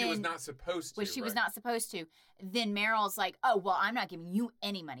 which she was not supposed to, then Meryl's like, oh well, I'm not giving you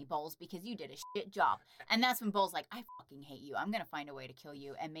any money, Bowles, because you did a shit job, and that's when Bowles like, I fucking hate you. I'm gonna find a way to kill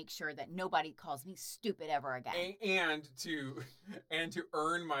you and make sure that nobody calls me stupid ever again. And to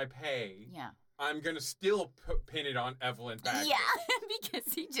earn my pay, yeah. I'm going to still pin it on Evelyn back. Yeah,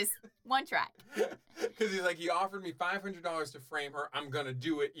 because he just one track. Because he's like, he offered me $500 to frame her. I'm going to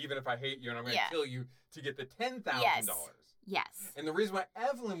do it even if I hate you, and I'm going to kill you to get the $10,000. Yes. And the reason why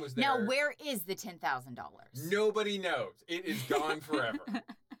Evelyn was there... Now, where is the $10,000? Nobody knows. It is gone forever.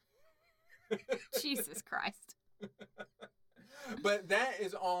 Jesus Christ. But that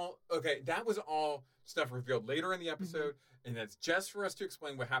is all... Okay, that was all stuff revealed later in the episode. And that's just for us to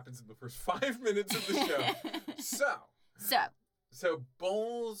explain what happens in the first 5 minutes of the show. So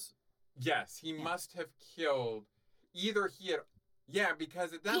Bowles, yes, he must have killed. Either he had,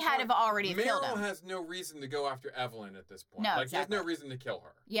 because at that point, he had to have already killed him. Meryl has no reason to go after Evelyn at this point. No, he has no reason to kill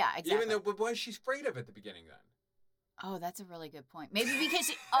her. Yeah, exactly. Even though, but what was she afraid of at the beginning then? Oh, that's a really good point. Maybe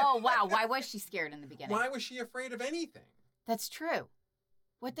because oh wow, why was she scared in the beginning? Why was she afraid of anything? That's true.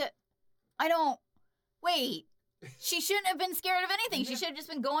 Wait. She shouldn't have been scared of anything. She should have just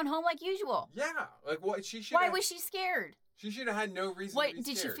been going home like usual. Yeah, like what she should. Why was she scared? She should have had no reason. What to be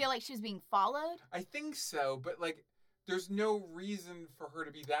did scared. she feel like she was being followed? I think so, but like, there's no reason for her to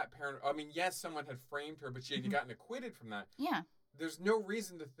be that paranoid. I mean, yes, someone had framed her, but she had gotten acquitted from that. Yeah. There's no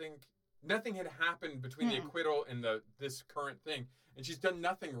reason to think nothing had happened between the acquittal and this current thing, and she's done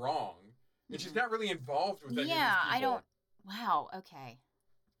nothing wrong, and she's not really involved with any of these people. I don't. Wow. Okay.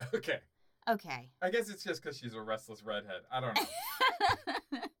 Okay. I guess it's just because she's a restless redhead. I don't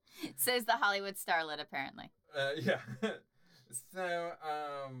know. Says the Hollywood starlet, apparently. Yeah. So,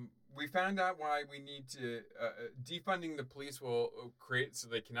 we found out why we need to... defunding the police will create so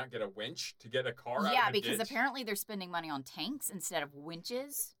they cannot get a winch to get a car out of Yeah, a because ditch. apparently they're spending money on tanks instead of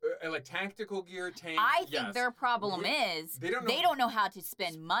winches. Like tactical gear, tanks, I think their problem is they don't know how to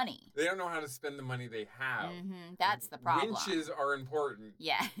spend money. They don't know how to spend the money they have. Mm-hmm. That's the problem. Winches are important.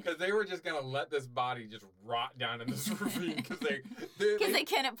 Yeah. Because they were just going to let this body just rot down in this ravine because they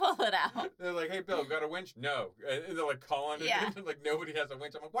couldn't pull it out. They're like, hey, Bill, got a winch? No. And they're like calling it. Yeah. Like, nobody has a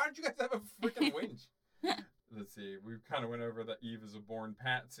winch. I'm like, why don't you guys have a freaking winch? Let's see. We kind of went over that Eve is a born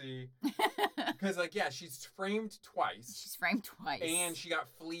patsy. Because, she's framed twice. And she got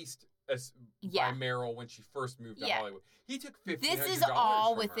fleeced by Meryl when she first moved to Hollywood. He took $1,500 This is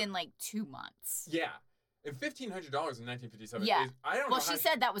all from within, her. 2 months. Yeah. And $1,500 in 1957 yeah. is, I don't know. Well, she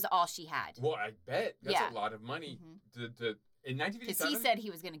said that was all she had. Well, I bet. That's a lot of money. In 1957. Because he said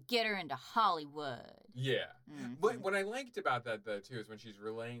he was going to get her into Hollywood. Yeah. Mm-hmm. What I liked about that, though, too, is when she's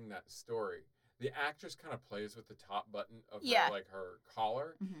relaying that story, the actress kind of plays with the top button of her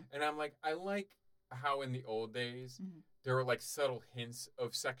collar. Mm-hmm. And I'm like, I like how in the old days, there were, subtle hints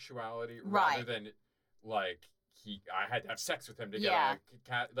of sexuality rather than, I had to have sex with him to get a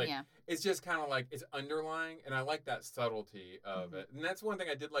cat. It's just kind of it's underlying, and I like that subtlety of it. And that's one thing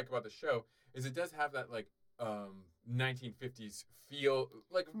I did like about the show, is it does have that, 1950s feel,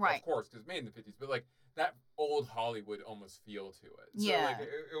 like, of course, because made in the 50s, but like that old Hollywood almost feel to it. So, like,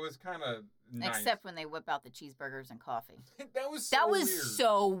 it was kind of nice. Except when they whip out the cheeseburgers and coffee. That was weird.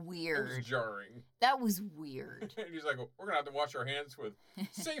 So weird. It was jarring. That was weird. And he's like, we're going to have to wash our hands with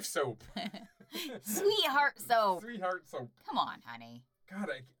safe soap. Sweetheart soap. Sweetheart soap. Come on, honey. God,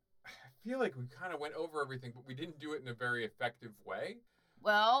 I feel like we kind of went over everything, but we didn't do it in a very effective way.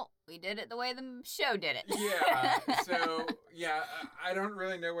 Well, we did it the way the show did it. Yeah. So, yeah, I don't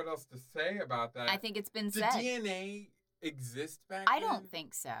really know what else to say about that. I think it's been said. Did DNA exist back then? I then? don't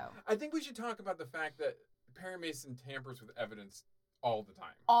think so. I think we should talk about the fact that Perry Mason tampers with evidence all the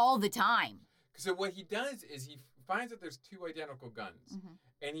time. All the time. So what he does is he finds that there's 2 identical guns,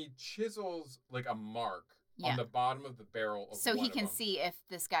 and he chisels like a mark on the bottom of the barrel of so one he can see if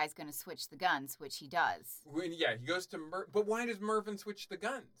this guy's going to switch the guns, which he does. He goes to but why does Mervyn switch the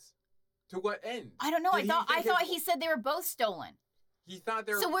guns? To what end? I don't know. I thought he said they were both stolen. He thought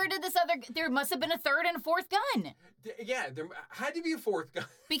they were... So where did there must have been a 3rd and a 4th gun. Yeah, there had to be a 4th gun.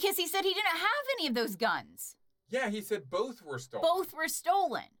 Because he said he didn't have any of those guns. Yeah, he said both were stolen. Both were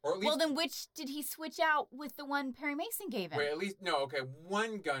stolen. Or at least, well, then which did he switch out with the one Perry Mason gave him? Wait, at least, no, okay,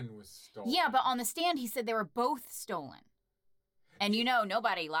 one gun was stolen. Yeah, but on the stand he said they were both stolen. And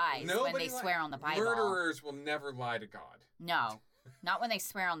nobody lies when they swear on the Bible. Murderers will never lie to God. No. Not when they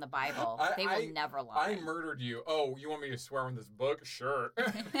swear on the Bible. They will never lie. I murdered you. Oh, you want me to swear on this book? Sure.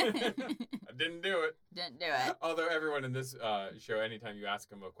 I didn't do it. Didn't do it. Although everyone in this show, anytime you ask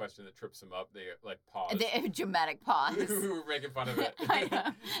them a question that trips them up, they like pause. The dramatic pause. We're making fun of it. I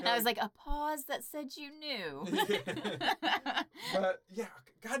know. And I was like, a pause that said you knew. But yeah,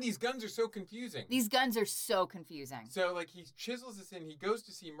 God, these guns are so confusing. These guns are so confusing. So like he chisels this in, he goes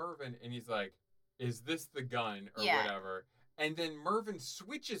to see Mervyn, and he's like, is this the gun or whatever? And then Mervyn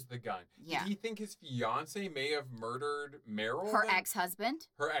switches the gun. Yeah. Did he think his fiance may have murdered Merrill? Her ex-husband?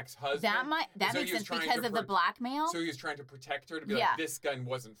 Her ex-husband? That makes sense because of the blackmail? So he was trying to protect her to be like, this gun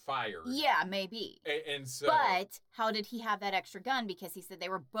wasn't fired. Yeah, maybe. And so... But how did he have that extra gun? Because he said they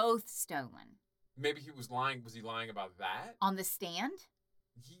were both stolen. Maybe he was lying. Was he lying about that? On the stand?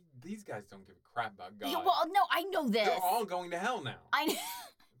 These guys don't give a crap about God. Yeah, well, no, I know this. They're all going to hell now.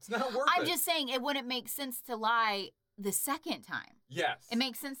 It's not worth it. I'm just saying it wouldn't make sense to lie the second time. Yes. It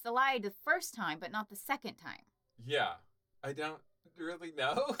makes sense to lie the first time, but not the second time. Yeah. I don't really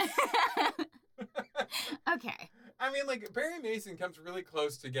know. Okay. I mean, like, Perry Mason comes really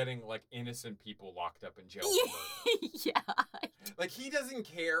close to getting, like, innocent people locked up in jail for murder. Yeah. Like, he doesn't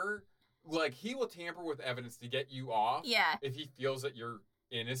care. Like, he will tamper with evidence to get you off. Yeah. If he feels that you're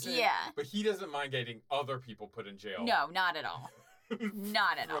innocent. Yeah. But he doesn't mind getting other people put in jail. No, not at all.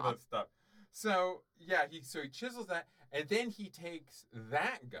 Not at all. For that stuff. So, yeah, he chisels that, and then he takes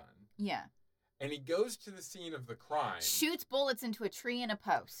that gun. Yeah. And he goes to the scene of the crime. Shoots bullets into a tree and a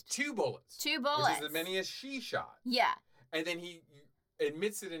post. 2 bullets. 2 bullets. Which is as many as she shot. Yeah. And then he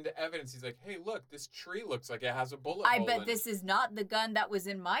admits it into evidence. He's like, hey, look, this tree looks like it has a bullet I hole bet in this it. is not the gun that was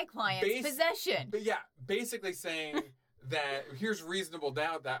in my client's possession. But yeah, basically saying that here's reasonable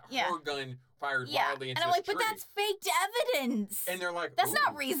doubt that her gun fired wildly into this tree. And I'm like, tree. but that's faked evidence. And they're like, that's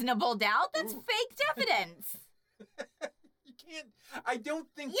not reasonable doubt. That's faked evidence. You can't. I don't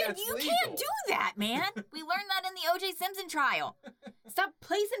think that's legal. You can't do that, man. We learned that in the O.J. Simpson trial. Stop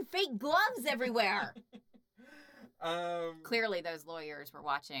placing fake gloves everywhere. Clearly, those lawyers were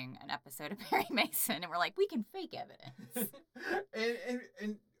watching an episode of Perry Mason and were like, we can fake evidence.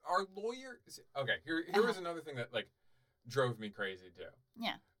 and our lawyers... Okay, here was another thing that, like, drove me crazy, too.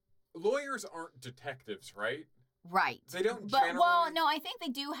 Yeah. Lawyers aren't detectives, right? Right. They don't generally... Well, no, I think they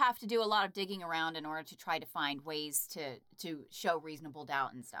do have to do a lot of digging around in order to try to find ways to show reasonable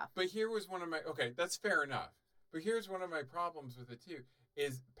doubt and stuff. But here was one of my... Okay, that's fair enough. But here's one of my problems with it, too,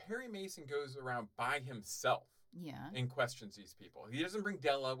 is Perry Mason goes around by himself. Yeah. And questions these people. He doesn't bring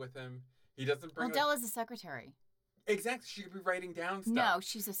Della with him. He doesn't bring... Well, Della's a secretary. Exactly. She could be writing down stuff. No,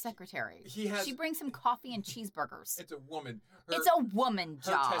 she's a secretary. She brings him coffee and cheeseburgers. It's a woman. It's a woman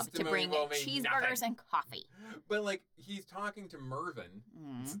job to bring cheeseburgers and coffee. But, like, he's talking to Mervyn.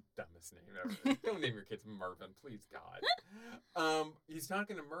 It's the dumbest name ever. Don't name your kids Mervyn, please, God. He's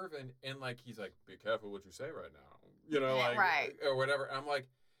talking to Mervyn, and, like, he's like, be careful what you say right now. You know, like... Right. Or whatever. And I'm like,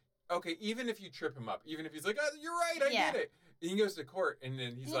 okay, even if you trip him up, even if he's like, oh, you're right, I get it. He goes to court, and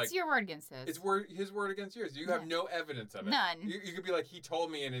then he's like... It's your word against his. It's his word against yours. You have no evidence of it. None. You could be like, he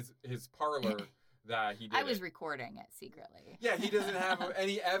told me in his parlor that he did I was recording it secretly. Yeah, he doesn't have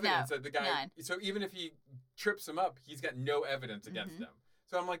any evidence that the guy... None. So even if he trips him up, he's got no evidence against him.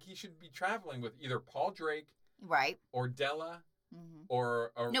 So I'm like, he should be traveling with either Paul Drake... Right. Or Della...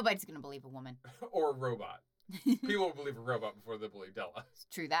 Or nobody's going to believe a woman. Or a robot. People will believe a robot before they believe Della.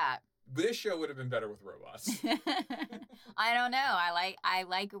 True that. This show would have been better with robots. I don't know. I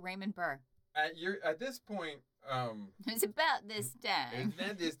like Raymond Burr. At this point, it's about this time. It's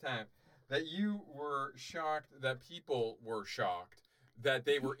not this time that you were shocked that people were shocked that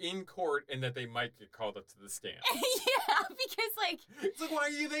they were in court and that they might get called up to the stand. Yeah, because it's like, why are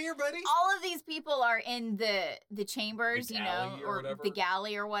you there, buddy? All of these people are in the chambers, the galley or the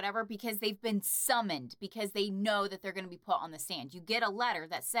galley or whatever, because they've been summoned because they know that they're going to be put on the stand. You get a letter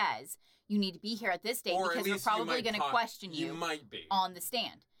that says you need to be here at this date because we're probably going to question you might be on the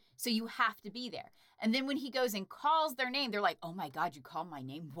stand. So you have to be there. And then when he goes and calls their name, they're like, oh my God, you called my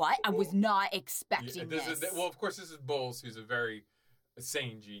name? What? I was not expecting this. Well, of course, this is Bowles, who's a very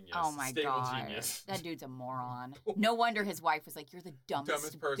sane genius. Oh my God. Genius. That dude's a moron. No wonder his wife was like, you're the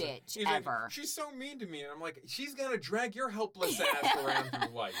dumbest person. Bitch ever. Like, she's so mean to me. And I'm like, she's going to drag your helpless ass around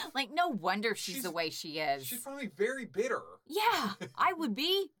through life. Like, no wonder she's the way she is. She's probably very bitter. Yeah, I would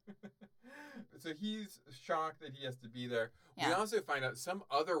be. So he's shocked that he has to be there. Yeah. We also find out some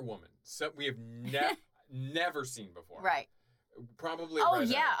other woman, we have never seen before. Right. Probably. Oh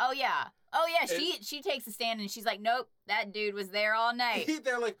yeah. She takes a stand and she's like, nope, that dude was there all night.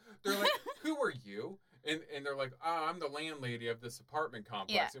 They're like, who are you? And they're like, I'm the landlady of this apartment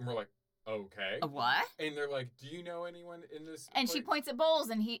complex. Yeah. And we're like, okay. A what? And they're like, do you know anyone in this And place? she points at Bowles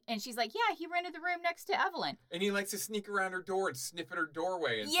and she's like, yeah, he rented the room next to Evelyn. And he likes to sneak around her door and sniff at her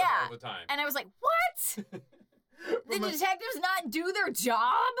doorway and stuff all the time. And I was like, what? The detectives not do their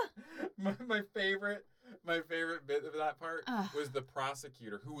job? My favorite bit of that part was the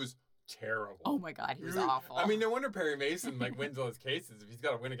prosecutor, who was terrible. Oh my God, he was awful. I mean, no wonder Perry Mason wins all his cases if he's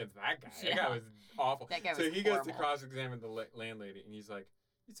got to win against that guy. Yeah. That guy was awful. That guy was he horrible. goes to cross-examine the landlady, and he's like,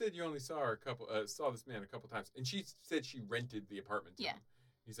 "You said you only saw this man a couple times," and she said she rented the apartment to him.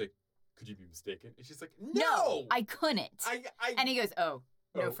 He's like, "Could you be mistaken?" And she's like, "No, I couldn't." And he goes, "Oh,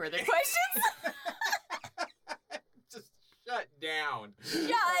 no further questions." Just shut down.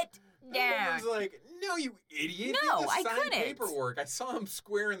 Shut down. He was like, "No, you idiot! No, I couldn't. Paperwork. I saw him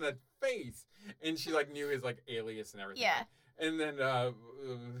square in the face." And she knew his alias and everything. Yeah. And then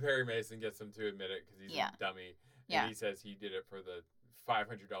Perry Mason gets him to admit it because he's a dummy. And he says he did it for the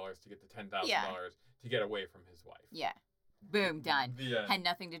 $500 to get the $10,000 to get away from his wife. Yeah. Boom, done. Had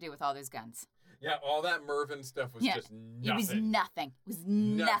nothing to do with all those guns. Yeah, all that Mervyn stuff was just nothing. It was nothing. It was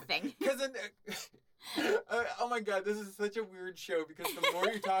nothing. Because oh my God, this is such a weird show because the more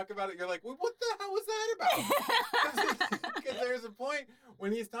you talk about it, you're like, well, what the hell was that about? Because there's a point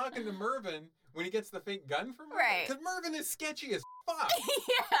when he's talking to Mervyn when he gets the fake gun from her. Right. Because Mervyn is sketchy as fuck.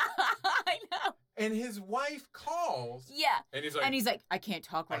 Yeah, I know. And his wife calls. Yeah. And he's like, I can't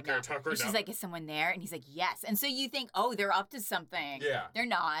talk right now. And she's like, is someone there? And he's like, yes. And so you think, oh, they're up to something. Yeah. They're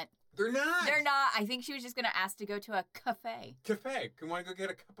not. They're not. They're not. I think she was just going to ask to go to a cafe. Cafe. You want to go get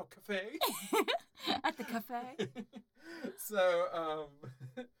a cup of cafe? At the cafe. So,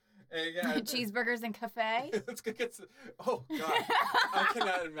 again. Cheeseburgers and cafe. Let's go get some. Oh, God. I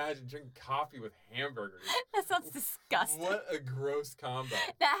cannot imagine drinking coffee with hamburgers. That sounds disgusting. What a gross combo.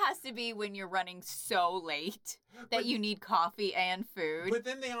 That has to be when you're running so late that you need coffee and food. But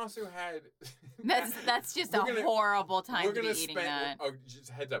then they also had... That's just a horrible time to be eating that. Oh, just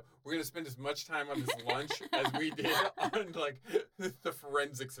heads up. We're going to spend as much time on this lunch as we did on, the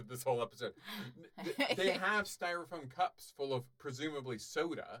forensics of this whole episode. They have styrofoam cups full of, presumably,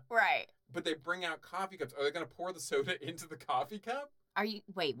 soda. Right. But they bring out coffee cups. Are they going to pour the soda into the coffee cup?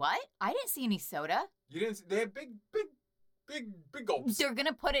 Wait, what? I didn't see any soda. You didn't see... They had big gulps. They're going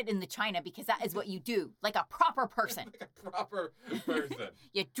to put it in the china because that is what you do. Like a proper person. Like a proper person.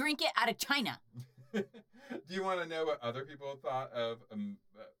 You drink it out of china. Do you want to know what other people thought of, I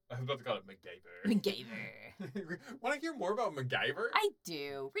was about to call it MacGyver. Want to hear more about MacGyver? I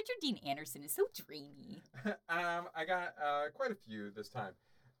do. Richard Dean Anderson is so dreamy. I got quite a few this time.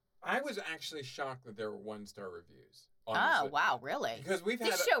 I was actually shocked that there were 1-star reviews. Honestly. Oh, wow, really? Because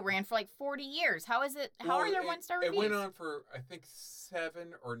this show ran for 40 years. How is it? How are there 1-star reviews? It went on for, I think,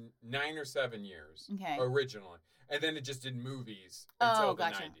 9 or 7 years. Okay. Originally. And then it just did movies until the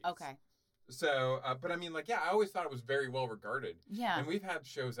 90s. Okay. So, but I mean, I always thought it was very well regarded. Yeah. And we've had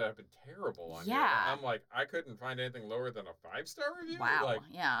shows that have been terrible on here. I'm like, I couldn't find anything lower than a 5-star review. Wow.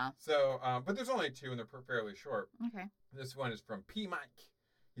 Yeah. So, but there's only 2 and they're fairly short. Okay. This one is from P. Mike.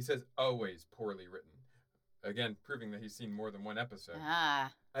 He says, always poorly written. Again, proving that he's seen more than one episode. I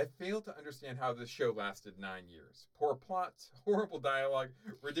fail to understand how this show lasted 9 years. Poor plots, horrible dialogue,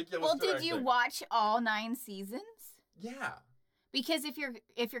 ridiculous directing. Did you watch all 9 seasons? Yeah. Because if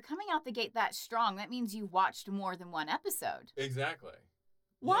you're coming out the gate that strong, that means you watched more than one episode. Exactly.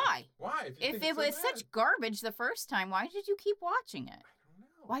 Why? Yeah. Why? If it was such garbage the first time, why did you keep watching it? I don't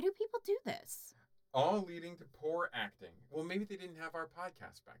know. Why do people do this? All leading to poor acting. Well, maybe they didn't have our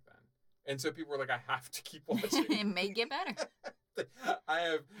podcast back then. And so people were like, I have to keep watching. It may get better.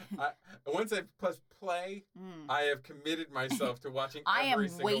 Once I press play, I have committed myself to watching every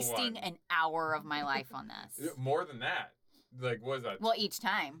single one. I am wasting an hour of my life on this. More than that. Like, what was that? Well, each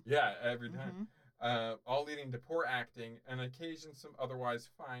time. Yeah, every time. All leading to poor acting and occasion some otherwise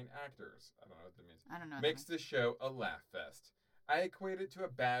fine actors. I don't know what that means. I don't know. Makes the show a laugh fest. I equate it to a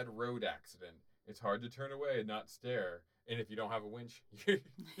bad road accident. It's hard to turn away and not stare. And if you don't have a winch, you're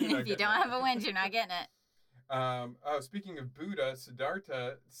if you don't have a winch, you're not getting it. Speaking of Buddha,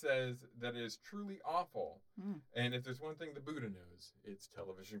 Siddhartha says that it is truly awful. And if there's one thing the Buddha knows, it's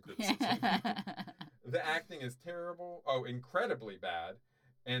television criticism. The acting is terrible, incredibly bad,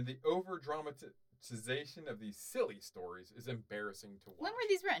 and the over-dramatization of these silly stories is embarrassing to watch. When were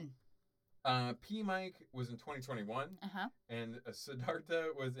these written? P. Mike was in 2021, and Siddhartha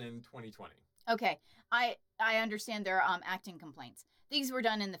was in 2020. Okay, I understand their acting complaints. These were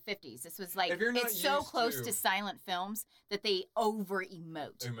done in the 50s. This was like, it's so close to silent films that they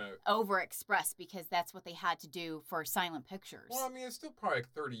over-emote, over-express, because that's what they had to do for silent pictures. Well, I mean, it's still probably like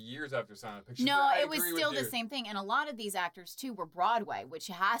 30 years after silent pictures. No, it was still the same thing. And a lot of these actors, too, were Broadway, which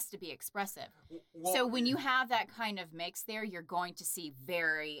has to be expressive. Well, so when you have that kind of mix there, you're going to see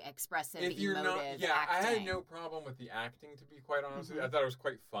very expressive, emotive acting. I had no problem with the acting, to be quite honest with you. I thought it was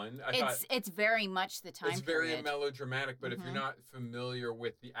quite fun. It's very much the time period. It's very melodramatic, but if you're not familiar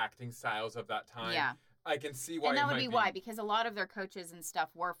with the acting styles of that time, I can see why. And that would be why, because a lot of their coaches and stuff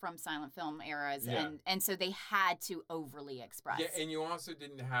were from silent film eras, and so they had to overly express. Yeah, and you also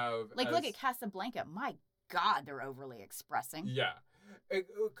didn't have look at Casablanca. My God, they're overly expressing. Yeah,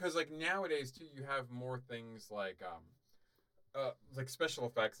 because like nowadays too, you have more things like special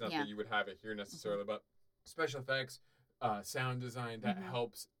effects. Not that you would have it here necessarily, but special effects, sound design that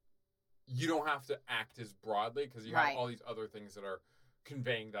helps. You don't have to act as broadly because you have all these other things that are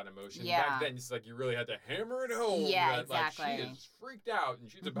conveying that emotion. Yeah. Back then, it's like you really had to hammer it home. Yeah, that, exactly. Like, she is freaked out and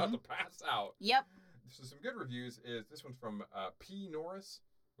she's about to pass out. Yep. So some good reviews is this one's from P. Norris.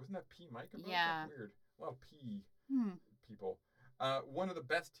 Wasn't that P. Mike? Yeah. Weird. Well, P. People. One of the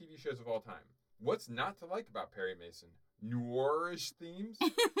best TV shows of all time. What's not to like about Perry Mason? Noirish themes.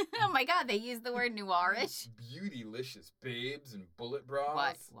 Oh my God, they use the word noirish. Beautylicious babes and bullet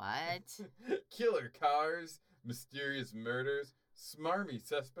bras. What? Killer cars, mysterious murders, smarmy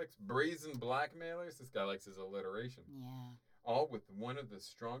suspects, brazen blackmailers. This guy likes his alliteration. Yeah. All with one of the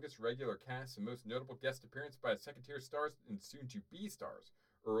strongest regular casts and most notable guest appearance by second-tier stars and soon-to-be stars.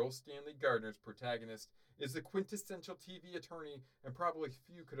 Earl Stanley Gardner's protagonist is the quintessential TV attorney, and probably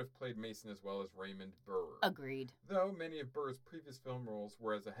few could have played Mason as well as Raymond Burr. Agreed. Though many of Burr's previous film roles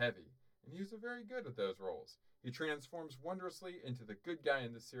were as a heavy, and he was very good at those roles. He transforms wondrously into the good guy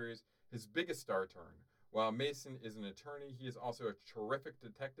in this series, his biggest star turn. While Mason is an attorney, he is also a terrific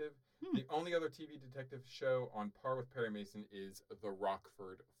detective. The only other TV detective show on par with Perry Mason is The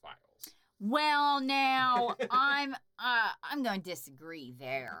Rockford Files. Well, now I'm going to disagree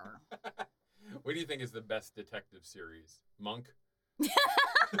there. What do you think is the best detective series? Monk?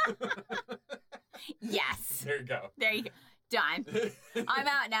 Yes. There you go. There you go. Done. I'm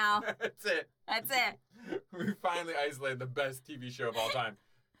out now. That's it. That's it. We finally isolated the best TV show of all time.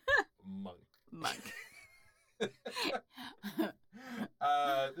 Monk.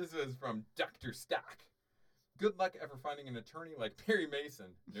 This is from Dr. Stock. Good luck ever finding an attorney like Perry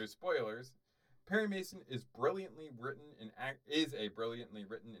Mason. No spoilers. Perry Mason is a brilliantly written and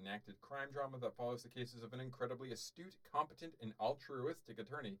acted crime drama that follows the cases of an incredibly astute, competent, and altruistic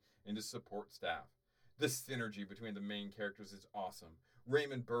attorney and his support staff. The synergy between the main characters is awesome.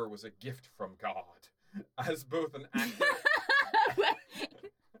 Raymond Burr was a gift from God. As both an actor...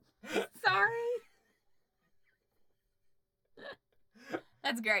 Sorry.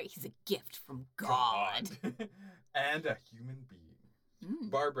 That's great. He's a gift from God. And a human being.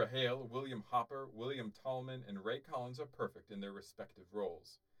 Barbara Hale, William Hopper, William Tallman, and Ray Collins are perfect in their respective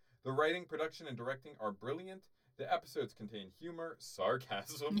roles. The writing, production, and directing are brilliant. The episodes contain humor,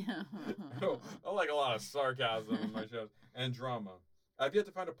 sarcasm. I like a lot of sarcasm in my shows. And drama. I've yet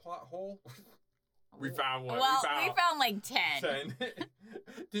to find a plot hole. We found one. Well, we found like 10.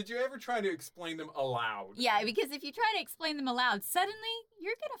 Did you ever try to explain them aloud? Yeah, because if you try to explain them aloud, suddenly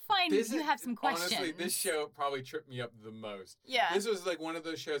you're going to find you have some questions. Honestly, this show probably tripped me up the most. Yeah. This was like one of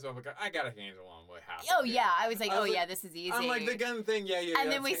those shows I'm like, I got a handle on what happened. Oh, yeah. I was like, yeah, this is easy. I'm like, the gun thing, yeah. And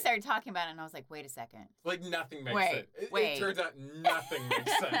then we started talking about it, and I was like, wait a second. Like, nothing makes sense. It turns out nothing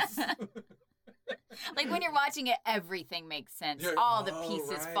makes sense. Like when you're watching it, everything makes sense. You're, all the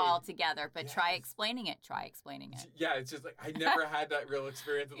pieces fall together. But yes. try explaining it. Yeah, it's just like I never had that real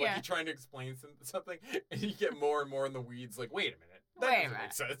experience of like you're trying to explain something and you get more and more in the weeds. Like, wait a minute, that doesn't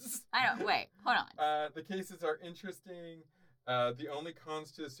make sense. I don't. Wait, hold on. The cases are interesting. The only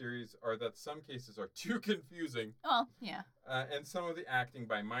cons to the series are that some cases are too confusing. Oh, yeah. And some of the acting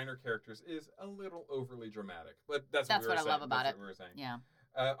by minor characters is a little overly dramatic. But that's what I love about it. What we were saying. Yeah.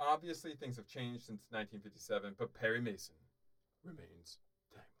 Obviously, things have changed since 1957, but Perry Mason remains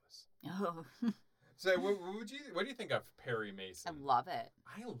timeless. Oh. So, what do you think of Perry Mason? I love it.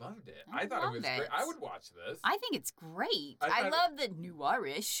 I loved it. I thought it was great. I would watch this. I think it's great. I love the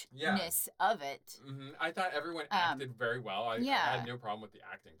noirishness of it. Mm-hmm. I thought everyone acted very well. I had no problem with the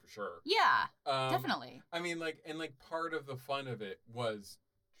acting for sure. Yeah, definitely. I mean, part of the fun of it was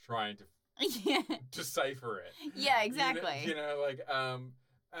trying to decipher it. Yeah, exactly.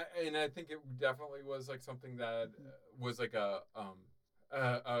 And I think it definitely was like something that was like a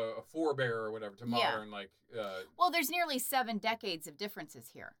forebear or whatever to modern well, there's nearly 7 decades of differences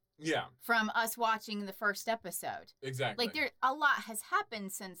here. Yeah. From us watching the first episode. Exactly. Like a lot has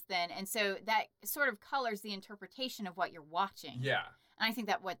happened since then, and so that sort of colors the interpretation of what you're watching. Yeah. And I think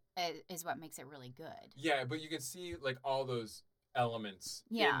that is what makes it really good. Yeah, but you can see like all those elements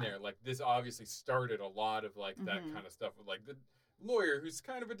in there. Like this obviously started a lot of like that kind of stuff with like the lawyer who's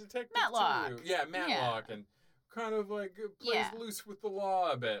kind of a detective Matlock. too. Yeah, Matlock and kind of like plays loose with the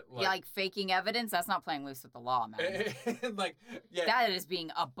law a bit. Like faking evidence? That's not playing loose with the law, man. And that is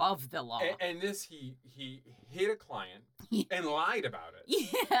being above the law. And this, he hit a client and lied about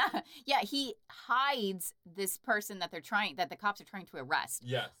it. Yeah, he hides this person that the cops are trying to arrest.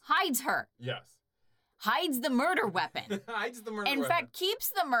 Yes. Hides her. Yes. Hides the murder weapon. In fact, keeps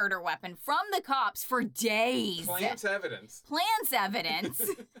the murder weapon from the cops for days. Plants evidence.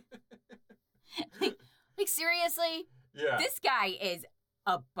 Like seriously? Yeah. This guy is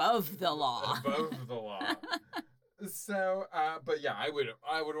above the law. Above the law. So, but yeah, I would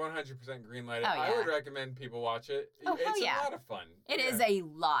 100% greenlight it. Oh, yeah. I would recommend people watch it. Oh, it's a lot of fun. It is a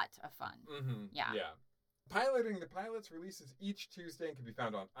lot of fun. Mm-hmm. Yeah. Yeah. Piloting the Pilots releases each Tuesday and can be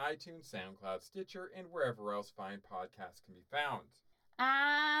found on iTunes, SoundCloud, Stitcher, and wherever else fine podcasts can be found.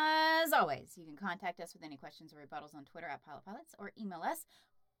 As always, you can contact us with any questions or rebuttals on Twitter at PilotPilots or email us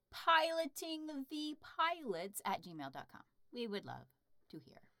pilotingthepilots@gmail.com. We would love to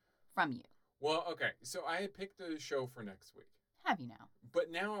hear from you. Well, okay, so I had picked a show for next week. Have you now?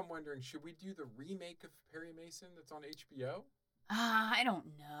 But now I'm wondering, should we do the remake of Perry Mason that's on HBO? I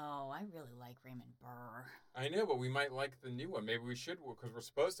don't know. I really like Raymond Burr. I know, but we might like the new one. Maybe we should, because we're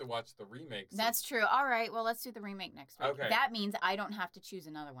supposed to watch the remakes. That's true. All right, well, let's do the remake next week. Okay. That means I don't have to choose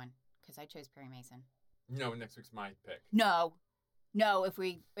another one, because I chose Perry Mason. No, next week's my pick. No, if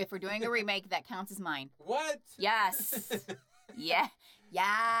we're doing a remake, that counts as mine. What? Yes. Yeah.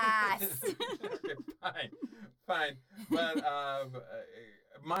 Yes. Okay, fine. But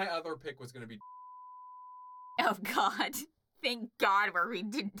my other pick was going to be... Oh, God. Thank God we're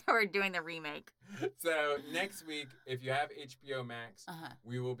doing the remake. So next week, if you have HBO Max,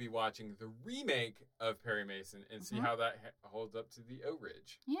 we will be watching the remake of Perry Mason and see how that holds up to the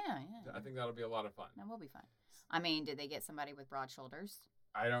O-Ridge. Yeah. I think that'll be a lot of fun. That will be fun. I mean, did they get somebody with broad shoulders?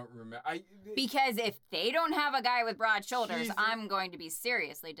 I don't remember. Because if they don't have a guy with broad shoulders, I'm going to be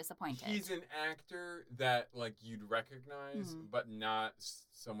seriously disappointed. He's an actor that like you'd recognize, but not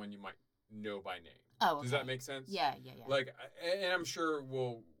someone you might know by name. Oh, okay. Does that make sense? Yeah. Like, and I'm sure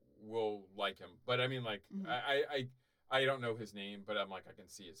we'll like him, but I mean, like, I don't know his name, but I'm like, I can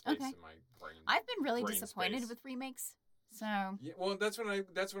see his face in my brain. I've been really disappointed with remakes. So yeah, well, that's what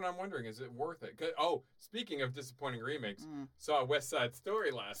I'm wondering. Is it worth it? Oh, speaking of disappointing remakes, saw West Side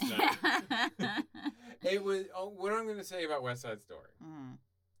Story last night. It was. What I'm going to say about West Side Story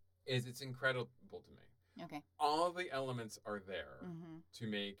is it's incredible to me. Okay. All the elements are there to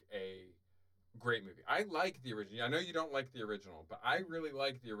make a great movie. I like the original. I know you don't like the original, but I really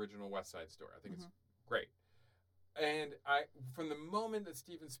like the original West Side Story. I think it's great. And from the moment that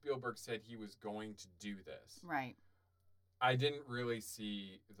Steven Spielberg said he was going to do this, right. I didn't really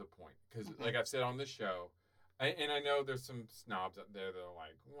see the point because, like I've said on this show, and I know there's some snobs out there that are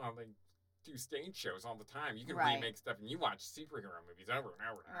like, well, they do stage shows all the time. You can remake stuff, and you watch superhero movies over and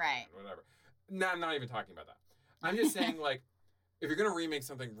over and over, and whatever. No, I'm not even talking about that. I'm just saying, like, if you're going to remake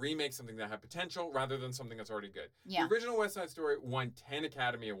something that had potential rather than something that's already good. Yeah. The original West Side Story won 10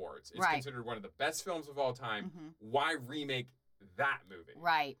 Academy Awards. It's considered one of the best films of all time. Why remake that movie?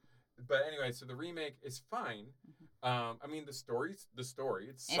 Right. But anyway, so the remake is fine. I mean, the story.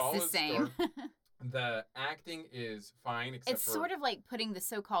 It's solid. The same. The acting is fine, except It's sort of like putting the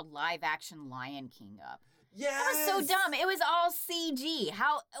so-called live-action Lion King up. Yes! That was so dumb. It was all CG.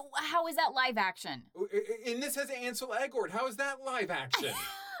 How is that live action? And this has Ansel Elgort. How is that live action?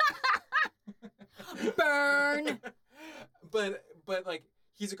 Burn! But like,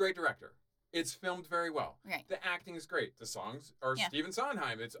 he's a great director. It's filmed very well. Right. The acting is great. The songs are Stephen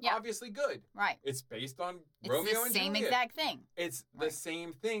Sondheim. It's obviously good. Right. It's based on Romeo and Juliet. It's the same exact thing. It's the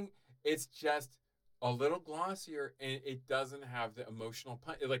same thing. It's just a little glossier, and it doesn't have the emotional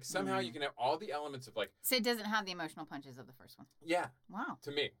punch. Like, somehow you can have all the elements of, like... So it doesn't have the emotional punches of the first one? Yeah. Wow.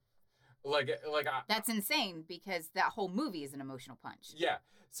 To me. That's insane, because that whole movie is an emotional punch. Yeah.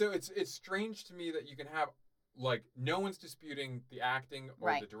 So it's strange to me that you can have, like, no one's disputing the acting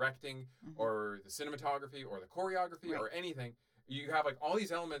or the directing or the cinematography or the choreography or anything. You have, like, all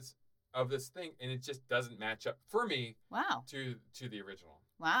these elements of this thing, and it just doesn't match up, for me, to the original.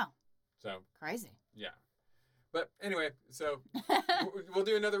 Wow. So crazy. Yeah. But anyway, so we'll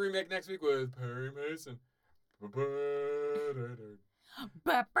do another remake next week with Perry Mason. Do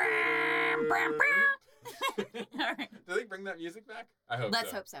they bring that music back? I hope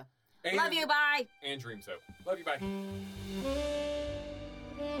Let's hope so. And, love you, bye. And Dream So. Love you, bye.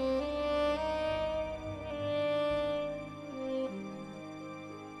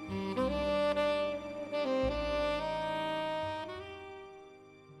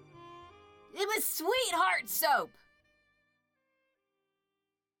 It was Sweetheart Soap.